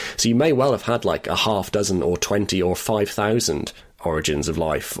places. So you may well have had like a half dozen or 20 or 5,000 origins of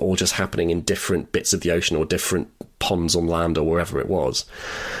life, all just happening in different bits of the ocean or different ponds on land or wherever it was.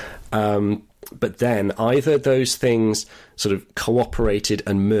 But then either those things sort of cooperated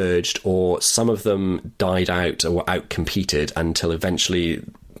and merged, or some of them died out or were outcompeted until eventually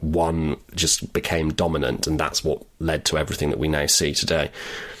one just became dominant, and that's what led to everything that we now see today.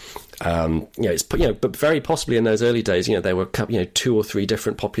 But very possibly in those early days, there were 2 or 3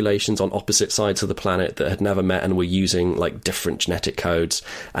 different populations on opposite sides of the planet that had never met and were using like different genetic codes,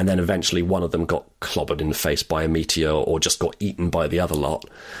 and then eventually one of them got clobbered in the face by a meteor, or just got eaten by the other lot,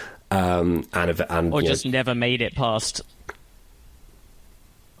 or just never made it past.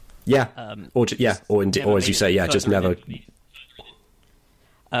 Yeah, or as you say, just never.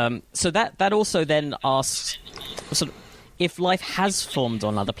 So that also then asks, sort of, if life has formed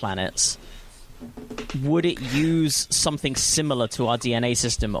on other planets, would it use something similar to our DNA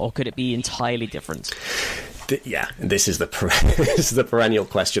system, or could it be entirely different? This is the perennial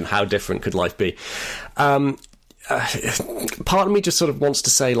question. How different could life be? Part of me just sort of wants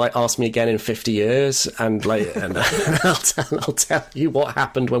to say, like, ask me again in 50 years, and I'll tell you what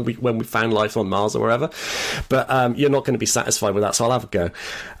happened when we found life on Mars or wherever. But you're not going to be satisfied with that, so I'll have a go.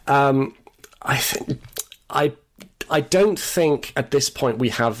 I don't think at this point we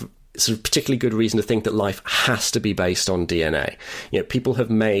have sort of particularly good reason to think that life has to be based on DNA. People have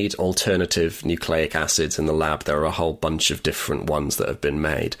made alternative nucleic acids in the lab. There are a whole bunch of different ones that have been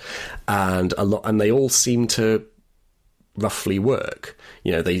made, and they all seem to roughly work.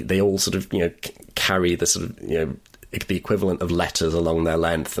 They all sort of carry the sort of the equivalent of letters along their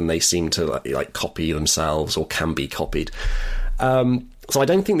length, and they seem to like copy themselves or can be copied. So I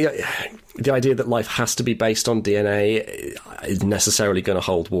don't think the idea that life has to be based on DNA is necessarily going to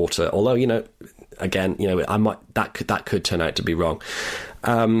hold water. Although, again, that could turn out to be wrong.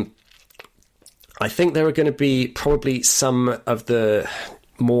 I think there are going to be probably some of the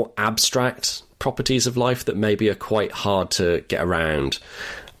more abstract properties of life that maybe are quite hard to get around.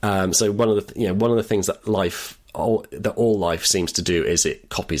 So one of the things that all life seems to do is it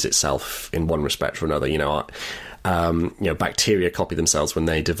copies itself in one respect or another. Bacteria copy themselves when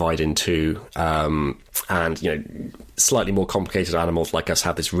they divide in two, and slightly more complicated animals like us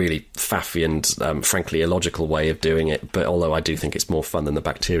have this really faffy and frankly illogical way of doing it. But although I do think it's more fun than the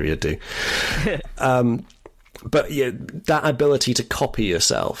bacteria do. But that ability to copy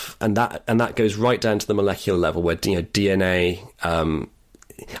yourself, and that goes right down to the molecular level, where DNA.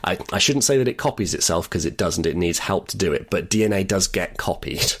 I shouldn't say that it copies itself, because it doesn't. It needs help to do it. But DNA does get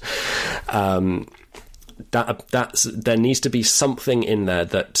copied. There needs to be something in there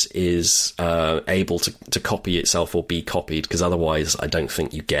that is able to copy itself or be copied, because otherwise I don't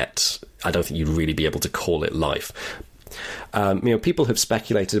think you'd really be able to call it life. People have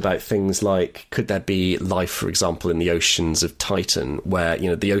speculated about things like, could there be life, for example, in the oceans of Titan, where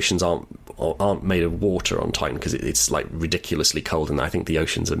the oceans aren't made of water on Titan because it's like ridiculously cold, and I think the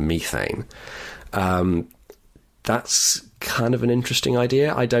oceans are methane. That's kind of an interesting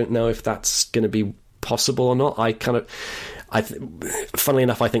idea. I don't know if that's going to be possible or not. Funnily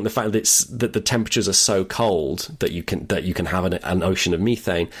enough, I think the fact that the temperatures are so cold that you can have an ocean of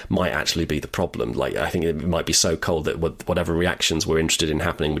methane might actually be the problem. Like, I think it might be so cold that whatever reactions we're interested in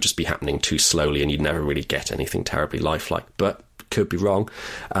happening would just be happening too slowly, and you'd never really get anything terribly lifelike. But could be wrong.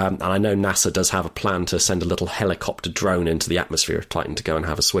 And I know NASA does have a plan to send a little helicopter drone into the atmosphere of Titan to go and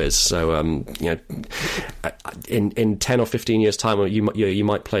have a swizz. So, in 10 or 15 years' time, you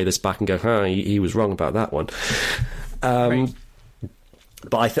might play this back and go, he was wrong about that one. Right.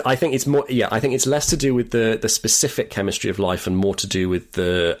 But I think it's more. Yeah, I think it's less to do with the specific chemistry of life and more to do with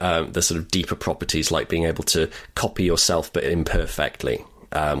the sort of deeper properties, like being able to copy yourself but imperfectly.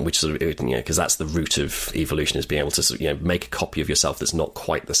 Which sort of, because that's the root of evolution, is being able to make a copy of yourself that's not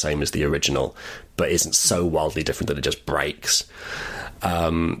quite the same as the original, but isn't so wildly different that it just breaks.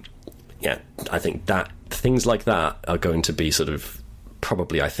 I think that things like that are going to be sort of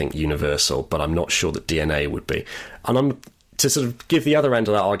probably, I think, universal, but I'm not sure that DNA would be. And to sort of give the other end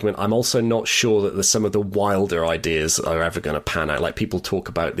of that argument, I'm also not sure that some of the wilder ideas are ever going to pan out. Like, people talk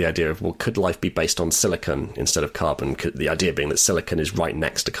about the idea of, well, could life be based on silicon instead of carbon? The idea being that silicon is right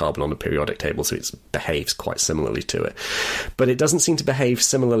next to carbon on the periodic table, so it behaves quite similarly to it. But it doesn't seem to behave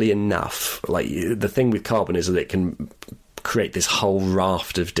similarly enough. Like, the thing with carbon is that it can create this whole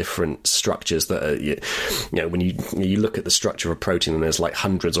raft of different structures that are, when you look at the structure of a protein, and there's like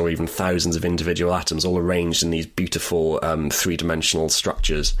hundreds or even thousands of individual atoms all arranged in these beautiful three-dimensional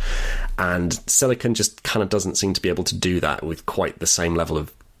structures, and silicon just kind of doesn't seem to be able to do that with quite the same level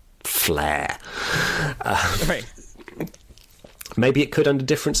of flair. Right. Maybe it could under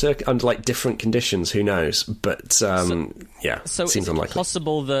different conditions, who knows, but so seems unlikely. It's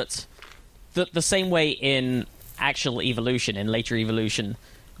possible that the same way in actual evolution, in later evolution,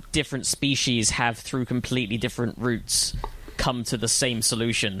 different species have, through completely different routes, come to the same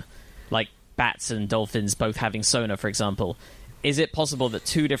solution, like bats and dolphins both having sonar, for example. Is it possible that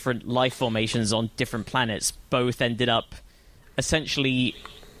two different life formations on different planets both ended up, essentially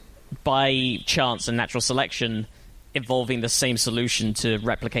by chance and natural selection, evolving the same solution to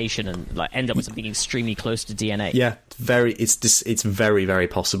replication and end up with something extremely close to DNA? Yeah, it's very, very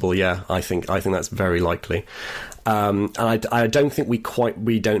possible. Yeah, I think that's very likely. And I don't think we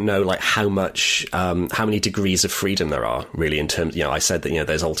don't know how many degrees of freedom there are really in terms. I said that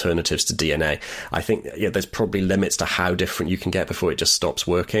there's alternatives to DNA. I think there's probably limits to how different you can get before it just stops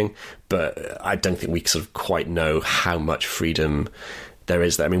working. But I don't think we sort of quite know how much freedom there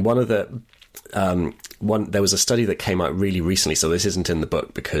is there. I mean, there was a study that came out really recently, so this isn't in the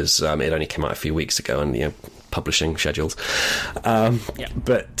book because it only came out a few weeks ago, and publishing schedules.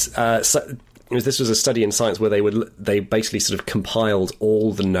 This was a study in Science where they basically sort of compiled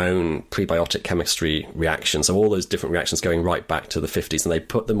all the known prebiotic chemistry reactions, so all those different reactions going right back to the 50s, and they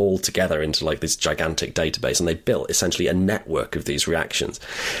put them all together into this gigantic database, and they built essentially a network of these reactions.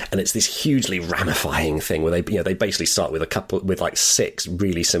 And it's this hugely ramifying thing where they basically start with 6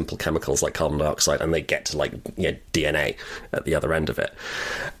 really simple chemicals like carbon dioxide, and they get to DNA at the other end of it.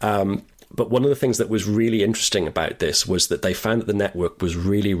 But one of the things that was really interesting about this was that they found that the network was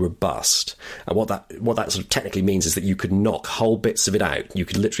really robust. And what that sort of technically means is that you could knock whole bits of it out. You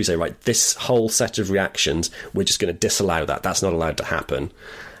could literally say, right, this whole set of reactions, we're just going to disallow that. That's not allowed to happen.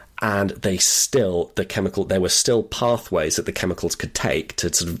 And there were still pathways that the chemicals could take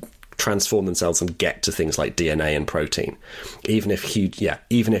to sort of transform themselves and get to things like DNA and protein, even if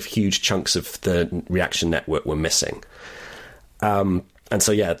huge chunks of the reaction network were missing. And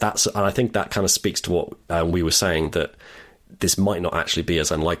so, and I think that kind of speaks to what we were saying, that this might not actually be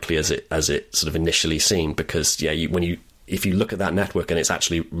as unlikely as it sort of initially seemed, because if you look at that network and it's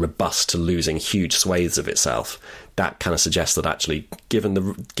actually robust to losing huge swathes of itself, that kind of suggests that actually, given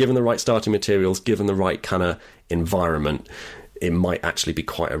the right starting materials, given the right kind of environment, it might actually be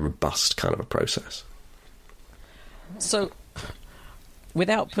quite a robust kind of a process. So,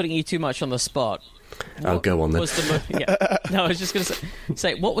 without putting you too much on the spot, I'll go on then. I was just going to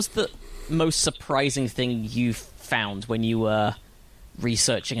say, what was the most surprising thing you found when you were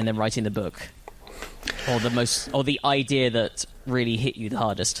researching and then writing the book, or the idea that really hit you the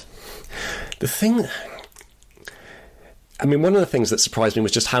hardest? One of the things that surprised me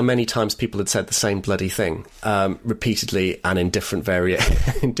was just how many times people had said the same bloody thing, repeatedly and in different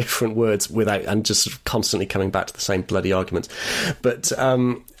in different words, and just sort of constantly coming back to the same bloody arguments. But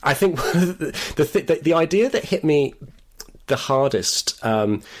I think the idea that hit me the hardest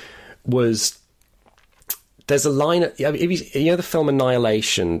was, there's a line, the film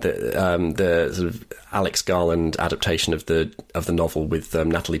Annihilation, the sort of Alex Garland adaptation of the novel with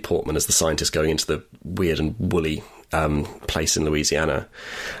Natalie Portman as the scientist going into the weird and woolly place in Louisiana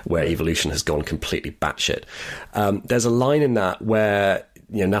where evolution has gone completely batshit. There's a line in that where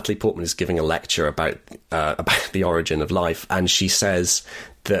Natalie Portman is giving a lecture about the origin of life, and she says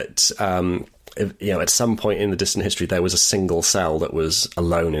that at some point in the distant history there was a single cell that was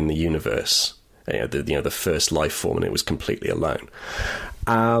alone in the universe. the first life form, and it was completely alone.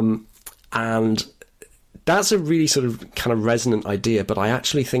 And that's a really sort of kind of resonant idea, but I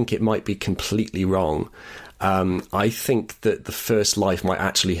actually think it might be completely wrong. I think that the first life might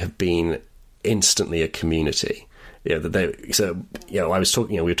actually have been instantly a community. We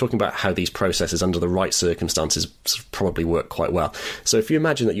were talking about how these processes under the right circumstances probably work quite well. So if you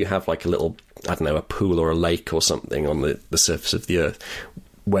imagine that you have like a little, I don't know, a pool or a lake or something on the surface of the Earth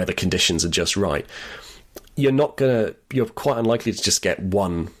where the conditions are just right, you're quite unlikely to just get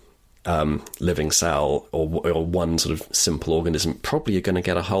one living cell or one sort of simple organism. Probably you're going to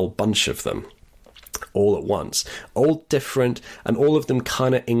get a whole bunch of them all at once, all different, and all of them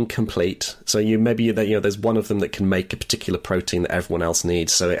kind of incomplete. So there's one of them that can make a particular protein that everyone else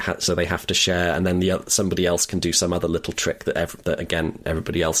needs, so they have to share, and then somebody else can do some other little trick that again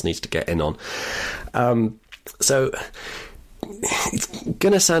everybody else needs to get in on. So it's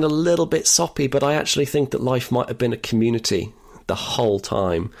going to sound a little bit soppy, but I actually think that life might have been a community the whole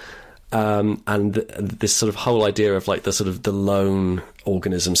time. And this sort of whole idea of like the lone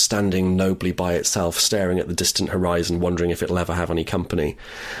organism standing nobly by itself, staring at the distant horizon, wondering if it'll ever have any company,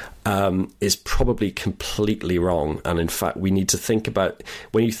 is probably completely wrong. And in fact, we need to think about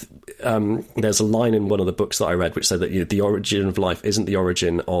there's a line in one of the books that I read which said that the origin of life isn't the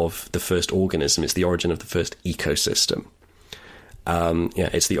origin of the first organism; it's the origin of the first ecosystem.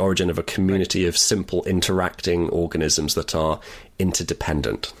 It's the origin of a community of simple interacting organisms that are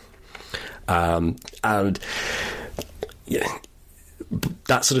interdependent. And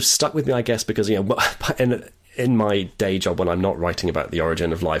that sort of stuck with me, I guess, because in my day job when I'm not writing about the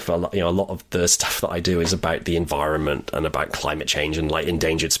origin of life, a lot of the stuff that I do is about the environment and about climate change and like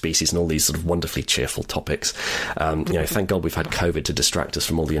endangered species and all these sort of wonderfully cheerful topics. Thank God we've had COVID to distract us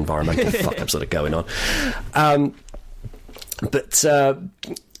from all the environmental fuck-ups that are going on.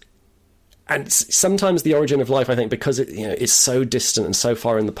 And sometimes the origin of life, I think, because it's so distant and so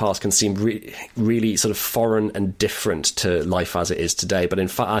far in the past, can seem really sort of foreign and different to life as it is today. But in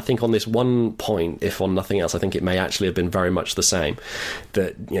fact, I think on this one point, if on nothing else, I think it may actually have been very much the same.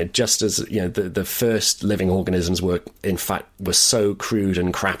 That just as the first living organisms were so crude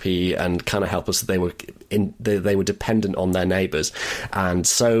and crappy and kind of helpless that they were dependent on their neighbours, and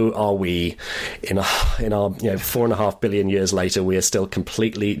so are we in our 4.5 billion years later. We are still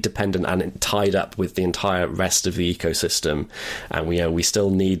completely dependent and tied up with the entire rest of the ecosystem, and we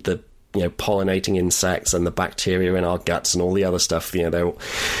still need the pollinating insects and the bacteria in our guts and all the other stuff.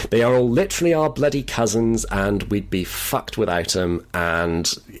 They are all literally our bloody cousins, and we'd be fucked without them. And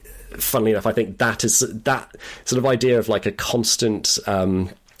funnily enough, I think that sort of idea of like a constant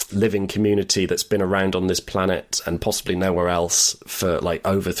living community that's been around on this planet and possibly nowhere else for like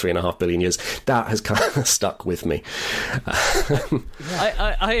over 3.5 billion years, that has kind of stuck with me.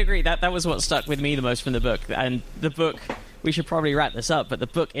 I agree. That was what stuck with me the most from the book. And the book, we should probably wrap this up, but the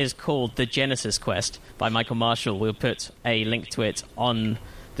book is called The Genesis Quest by Michael Marshall. We'll put a link to it on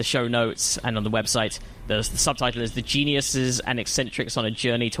the show notes and on the website. The subtitle is The Geniuses and Eccentrics on a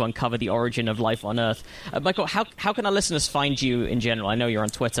Journey to Uncover the Origin of Life on Earth. Michael, how can our listeners find you in general? I know you're on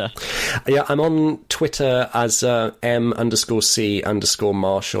Twitter. Yeah, I'm on Twitter as M_C_Marshall.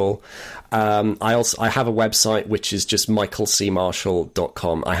 I have a website which is just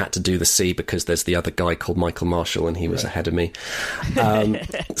michaelcmarshall.com. I had to do the C because there's the other guy called Michael Marshall and he was ahead of me. And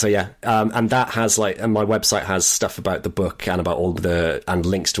that has and my website has stuff about the book and about and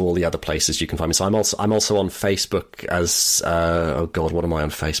links to all the other places you can find me. So I'm also on Facebook as what am I on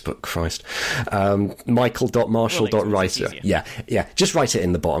Facebook? Christ. Michael.marshall.writer. Yeah, just write it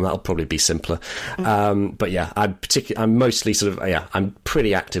in the bottom. That'll probably be simpler. But yeah, I'm mostly I'm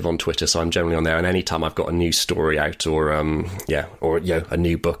pretty active on Twitter, so I'm generally on there, and anytime I've got a new story out or a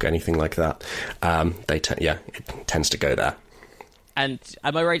new book, anything like that, it tends to go there. And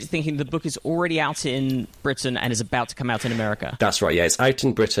am I right in thinking the book is already out in Britain and is about to come out in America? That's right, yeah. It's out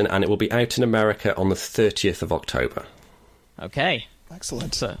in Britain and it will be out in America on the 30th of October. Okay.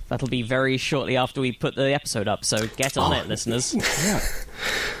 Excellent. So that'll be very shortly after we put the episode up, so get on it, listeners. Yeah.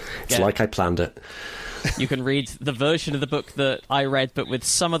 It's like I planned it. You can read the version of the book that I read, but with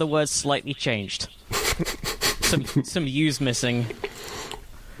some of the words slightly changed. some U's missing.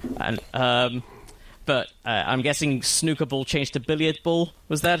 And but I'm guessing snooker ball changed to billiard ball.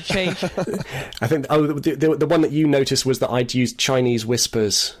 Was that a change? I think. The one that you noticed was that I'd used Chinese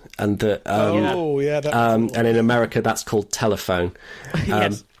whispers, and that. And in America, that's called telephone.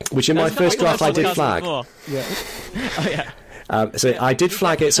 Yes. Which in my first draft I did flag. Yeah. Oh yeah. So I did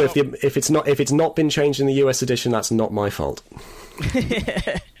flag it. So if it's not been changed in the US edition, that's not my fault.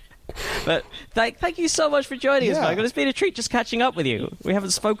 But Thank you so much for joining us, Yeah. Michael. It's been a treat just catching up with you. We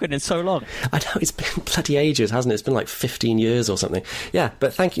haven't spoken in so long. I know, it's been bloody ages, hasn't it? It's been like 15 years or something. Yeah,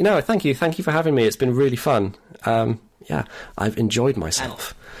 but thank you. No, thank you. Thank you for having me. It's been really fun. Yeah, I've enjoyed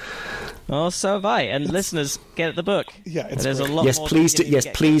myself. Oh, so have I. And listeners, get the book. Yeah, it's There's great. a lot Yes, more please that do. you Yes,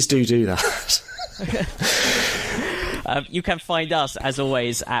 can get. please do that. You can find us, as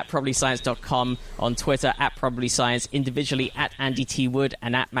always, at probablyscience.com, on Twitter, at probablyscience, individually at Andy T. Wood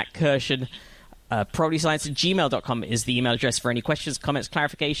and at Matt Kirshen. Probablyscience@gmail.com is the email address for any questions, comments,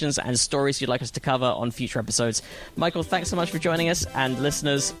 clarifications, and stories you'd like us to cover on future episodes. Michael, thanks so much for joining us, and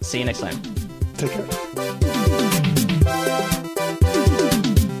listeners, see you next time. Take care.